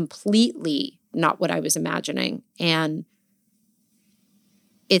is completely not what I was imagining. And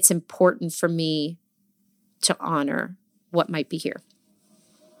it's important for me to honor what might be here.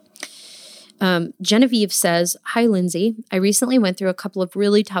 Genevieve says, hi, Lindsay. I recently went through a couple of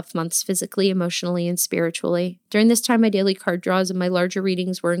really tough months physically, emotionally, and spiritually. During this time, my daily card draws and my larger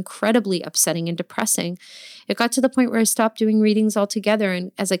readings were incredibly upsetting and depressing. It got to the point where I stopped doing readings altogether,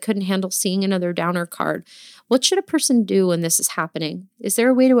 and as I couldn't handle seeing another downer card. What should a person do when this is happening? Is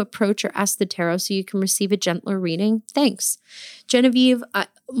there a way to approach or ask the tarot so you can receive a gentler reading? Thanks. Genevieve,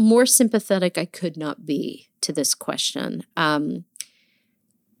 more sympathetic I could not be to this question.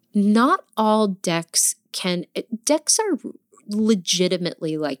 Not all decks are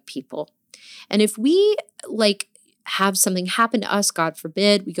legitimately like people. And if we have something happen to us, God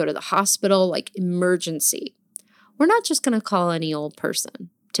forbid, we go to the hospital, like emergency, we're not just going to call any old person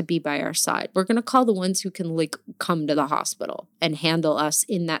to be by our side. We're going to call the ones who can come to the hospital and handle us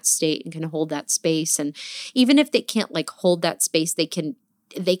in that state and can hold that space. And even if they can't hold that space, they can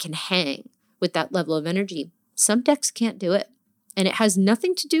hang with that level of energy. Some decks can't do it. And it has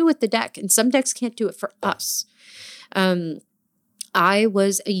nothing to do with the deck. And some decks can't do it for us. I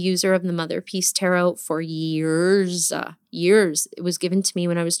was a user of the Mother Peace Tarot for years. It was given to me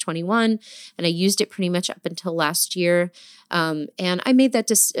when I was 21, and I used it pretty much up until last year. And I made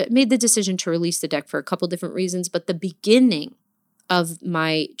the decision to release the deck for a couple different reasons. But the beginning of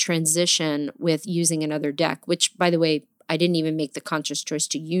my transition with using another deck, which, by the way, I didn't even make the conscious choice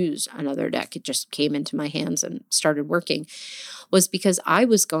to use another deck. It just came into my hands and started working, was because I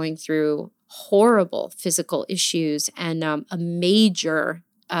was going through horrible physical issues and a major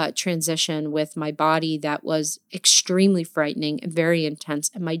transition with my body that was extremely frightening and very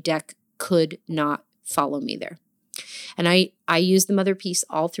intense, and my deck could not follow me there. And I used the Mother Peace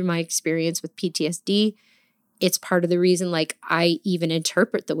all through my experience with PTSD. It's part of the reason, like, I even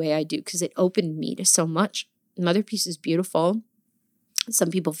interpret the way I do, because it opened me to so much. Mother Peace is beautiful.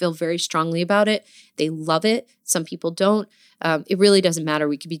 Some people feel very strongly about it. They love it. Some people don't. It really doesn't matter.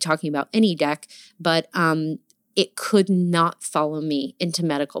 We could be talking about any deck, but it could not follow me into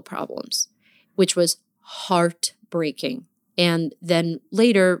medical problems, which was heartbreaking. And then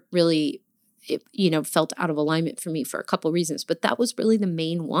later, really, it, felt out of alignment for me for a couple reasons. But that was really the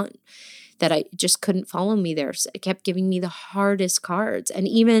main one, that I just couldn't follow me there. So it kept giving me the hardest cards, and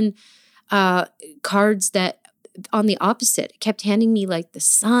even cards that on the opposite, it kept handing me like the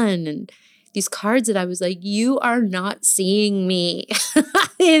sun and these cards that I was like, you are not seeing me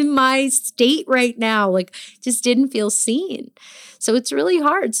in my state right now. Like, just didn't feel seen. So it's really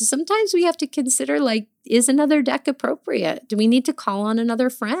hard. So sometimes we have to consider, like, is another deck appropriate? Do we need to call on another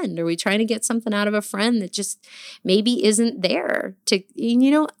friend? Are we trying to get something out of a friend that just maybe isn't there to,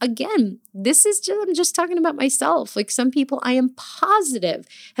 again, I'm just talking about myself. Like, some people I am positive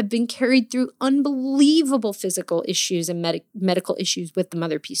have been carried through unbelievable physical issues and medical issues with the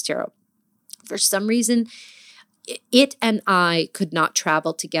Mother Peace Tarot. For some reason, it and I could not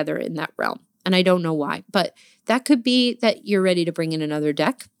travel together in that realm. And I don't know why, but that could be that you're ready to bring in another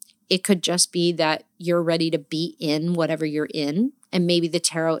deck. It could just be that you're ready to be in whatever you're in. And maybe the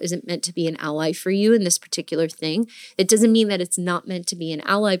tarot isn't meant to be an ally for you in this particular thing. It doesn't mean that it's not meant to be an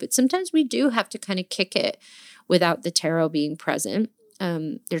ally, but sometimes we do have to kind of kick it without the tarot being present.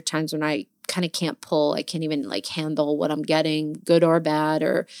 There are times when I kind of can't pull. I can't even handle what I'm getting, good or bad,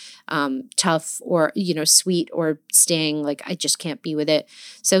 or tough, or, sweet or sting. Like, I just can't be with it.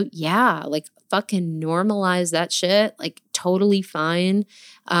 So yeah, fucking normalize that shit. Totally fine.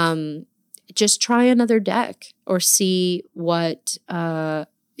 Just try another deck, or see what,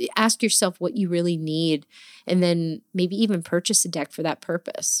 ask yourself what you really need, and then maybe even purchase a deck for that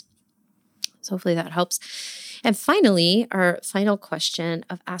purpose. So hopefully that helps. And finally, our final question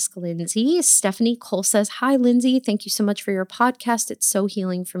of Ask Lindsay. Stephanie Cole says, hi, Lindsay. Thank you so much for your podcast. It's so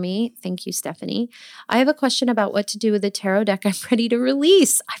healing for me. Thank you, Stephanie. I have a question about what to do with the tarot deck I'm ready to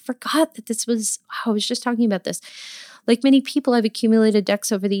release. I forgot that I was just talking about this. Like many people, I've accumulated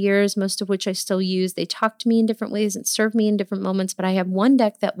decks over the years, most of which I still use. They talk to me in different ways and serve me in different moments, but I have one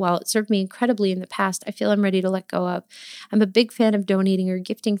deck that, while it served me incredibly in the past, I feel I'm ready to let go of. I'm a big fan of donating or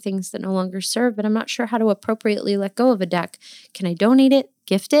gifting things that no longer serve, but I'm not sure how to appropriately let go of a deck. Can I donate it,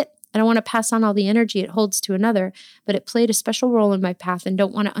 gift it? I don't want to pass on all the energy it holds to another, but it played a special role in my path and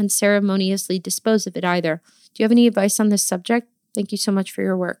don't want to unceremoniously dispose of it either. Do you have any advice on this subject? Thank you so much for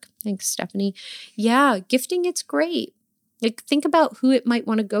your work. Thanks, Stephanie. Yeah, gifting, it's great. Think about who it might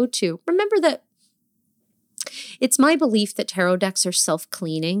want to go to. Remember that it's my belief that tarot decks are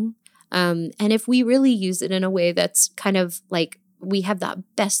self-cleaning. And if we really use it in a way that's kind of like we have the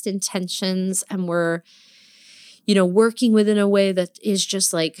best intentions, and we're, working within a way that is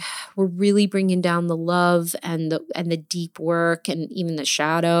just like we're really bringing down the love and the deep work and even the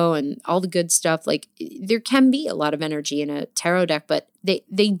shadow and all the good stuff. Like, there can be a lot of energy in a tarot deck, but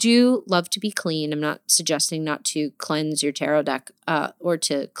they do love to be clean. I'm not suggesting not to cleanse your tarot deck or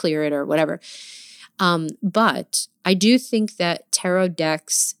to clear it or whatever. But I do think that tarot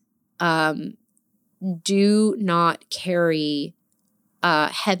decks do not carry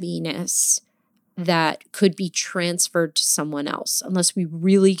heaviness that could be transferred to someone else, unless we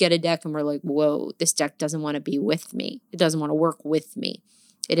really get a deck and we're like, whoa, this deck doesn't want to be with me. It doesn't want to work with me.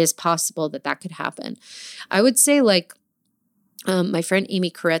 It is possible that could happen. I would say, my friend Amy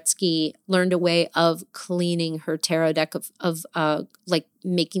Koretsky learned a way of cleaning her tarot deck of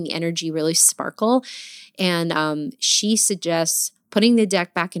making the energy really sparkle. And she suggests putting the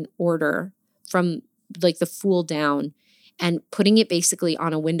deck back in order from the Fool down, and putting it basically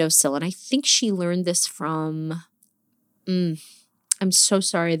on a windowsill. And I think she learned this from, I'm so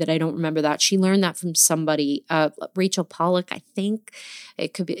sorry that I don't remember that. She learned that from somebody, Rachel Pollack, I think.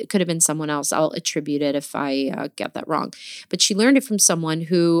 It could have been someone else. I'll attribute it if I get that wrong. But she learned it from someone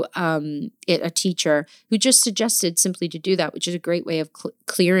who, a teacher, who just suggested simply to do that, which is a great way of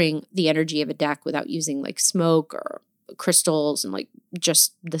clearing the energy of a deck without using like smoke or crystals and like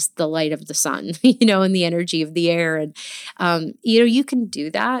just the light of the sun, and the energy of the air. And, you can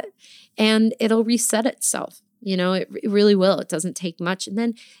do that and it'll reset itself. It really will. It doesn't take much. And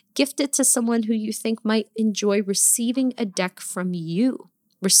then gift it to someone who you think might enjoy receiving a deck from you.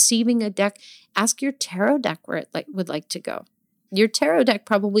 Receiving a deck, ask your tarot deck where it would like to go. Your tarot deck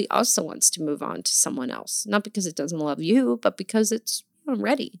probably also wants to move on to someone else, not because it doesn't love you, but because it's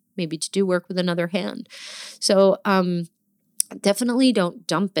ready maybe to do work with another hand. So definitely don't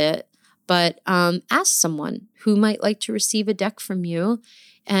dump it, but ask someone who might like to receive a deck from you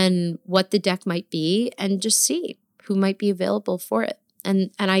and what the deck might be, and just see who might be available for it. And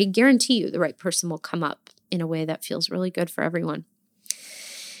I guarantee you the right person will come up in a way that feels really good for everyone.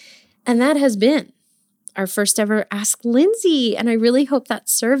 And that has been our first ever Ask Lindsay. And I really hope that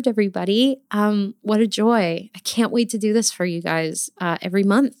served everybody. What a joy. I can't wait to do this for you guys every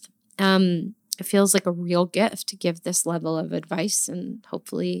month. It feels like a real gift to give this level of advice, and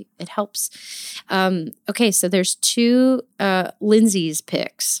hopefully it helps. Okay, so there's 2 Lindsay's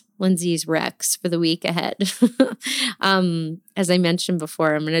picks, Lindsay's Recs for the week ahead. As I mentioned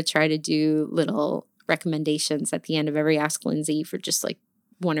before, I'm going to try to do little recommendations at the end of every Ask Lindsay for just like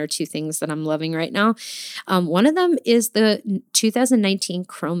 1 or 2 things that I'm loving right now. One of them is the 2019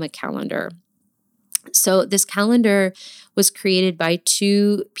 Chroma calendar. So this calendar was created by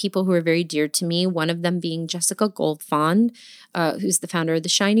 2 people who are very dear to me, one of them being Jessica Goldfond, who's the founder of The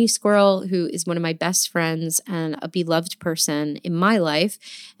Shiny Squirrel, who is one of my best friends and a beloved person in my life,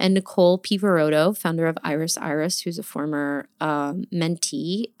 and Nicole Pivaroto, founder of Iris Iris, who's a former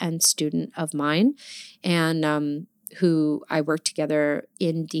mentee and student of mine, and who I worked together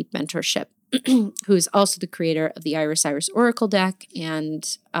in deep mentorship. Who is also the creator of the Iris Iris Oracle deck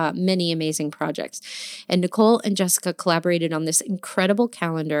and many amazing projects. And Nicole and Jessica collaborated on this incredible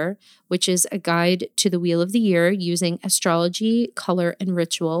calendar, which is a guide to the Wheel of the Year using astrology, color, and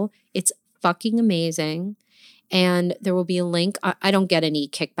ritual. It's fucking amazing. And there will be a link. I don't get any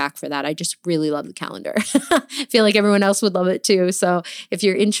kickback for that. I just really love the calendar. I feel like everyone else would love it too. So if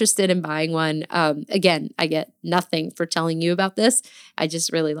you're interested in buying one, again, I get nothing for telling you about this. I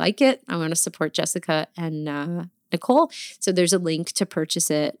just really like it. I want to support Jessica and Nicole. So there's a link to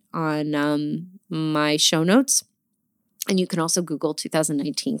purchase it on my show notes. And you can also Google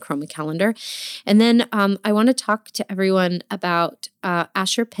 2019 Chroma calendar. And then I want to talk to everyone about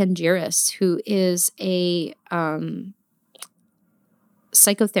Asher Pengiris, who is a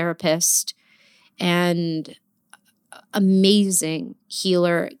psychotherapist and amazing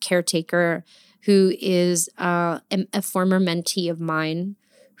healer, caretaker, who is a former mentee of mine,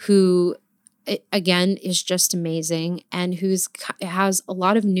 who again is just amazing, and has a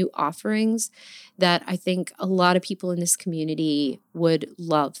lot of new offerings that I think a lot of people in this community would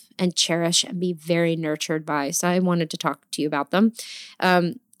love and cherish and be very nurtured by. So I wanted to talk to you about them.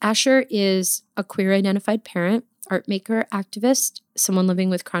 Asher is a queer identified parent, art maker, activist, someone living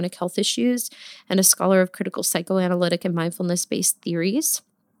with chronic health issues, and a scholar of critical psychoanalytic and mindfulness-based theories.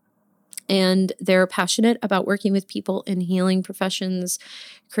 And they're passionate about working with people in healing professions,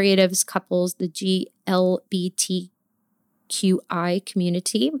 creatives, couples, the GLBTQI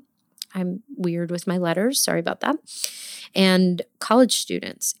community. I'm weird with my letters. Sorry about that. And college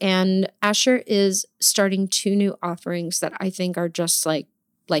students. And Asher is starting 2 new offerings that I think are just like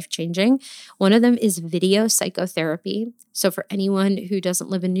life-changing. One of them is video psychotherapy. So for anyone who doesn't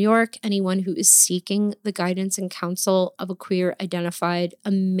live in New York, anyone who is seeking the guidance and counsel of a queer identified,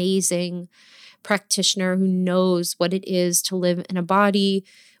 amazing practitioner who knows what it is to live in a body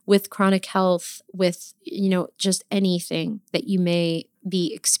with chronic health, with, just anything that you may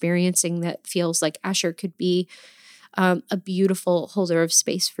be experiencing that feels like Asher could be a beautiful holder of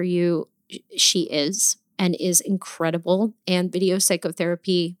space for you. She is, and is incredible. And video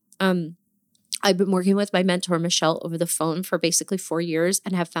psychotherapy, I've been working with my mentor, Michelle, over the phone for basically 4 years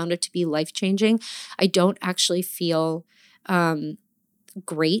and have found it to be life-changing. I don't actually feel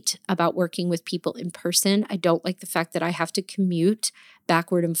great about working with people in person. I don't like the fact that I have to commute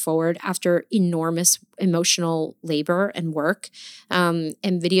backward and forward after enormous emotional labor and work. And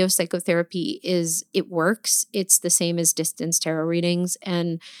video psychotherapy it works. It's the same as distance tarot readings.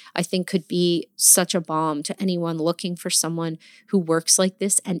 And I think could be such a balm to anyone looking for someone who works like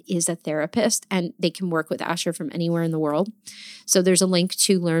this and is a therapist, and they can work with Asher from anywhere in the world. So there's a link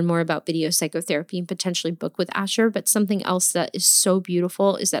to learn more about video psychotherapy and potentially book with Asher. But something else that is so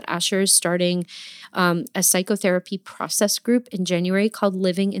beautiful is that Asher is starting a psychotherapy process group in January called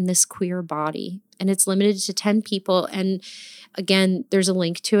Living in This Queer Body. And it's limited to 10 people. And again, there's a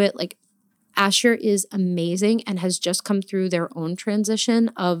link to it. Like, Asher is amazing and has just come through their own transition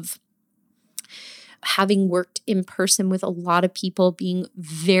of having worked in person with a lot of people, being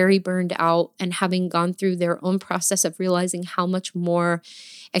very burned out, and having gone through their own process of realizing how much more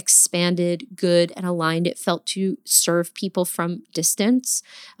expanded, good, and aligned it felt to serve people from distance.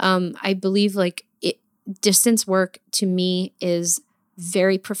 I believe distance work to me is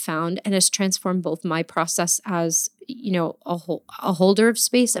very profound and has transformed both my process as, a holder of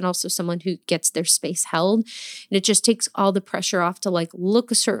space and also someone who gets their space held. And it just takes all the pressure off to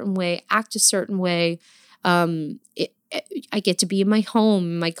look a certain way, act a certain way. I get to be in my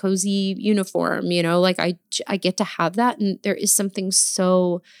home, my cozy uniform, I get to have that. And there is something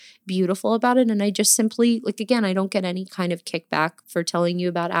so beautiful about it. And I just simply, again, I don't get any kind of kickback for telling you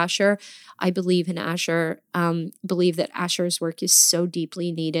about Asher. I believe in Asher, believe that Asher's work is so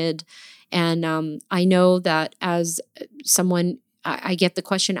deeply needed. And I know that as someone, I get the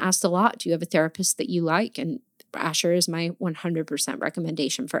question asked a lot, do you have a therapist that you like? And Asher is my 100%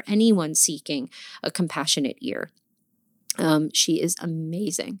 recommendation for anyone seeking a compassionate ear. She is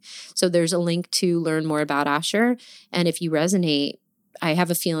amazing. So there's a link to learn more about Asher. And if you resonate, I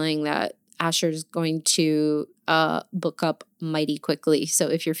have a feeling that Asher is going to book up mighty quickly. So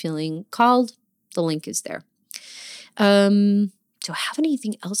if you're feeling called, the link is there. Do I have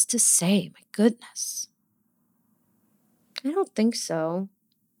anything else to say? My goodness. I don't think so.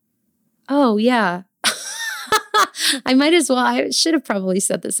 Oh, yeah. I might as well. I should have probably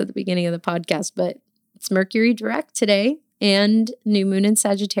said this at the beginning of the podcast, but it's Mercury direct today and new moon in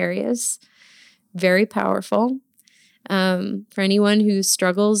Sagittarius. Very powerful. For anyone who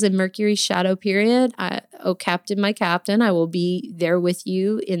struggles in Mercury's shadow period, Captain, my captain, I will be there with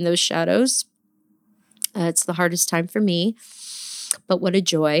you in those shadows. It's the hardest time for me, but what a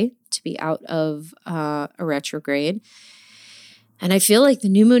joy to be out of a retrograde. And I feel like the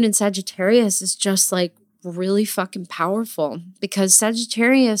new moon in Sagittarius is just really fucking powerful, because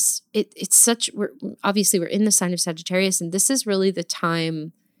Sagittarius, we're in the sign of Sagittarius, and this is really the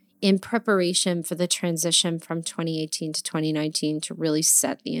time in preparation for the transition from 2018 to 2019 to really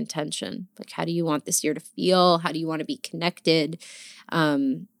set the intention. How do you want this year to feel? How do you want to be connected?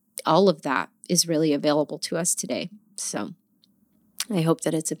 All of that is really available to us today. So I hope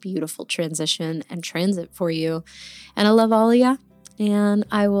that it's a beautiful transition and transit for you. And I love all of you. And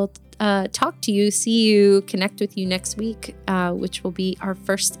I will talk to you, see you, connect with you next week, which will be our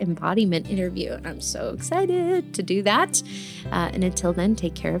first embodiment interview. And I'm so excited to do that. And until then,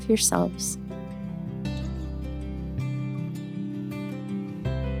 take care of yourselves.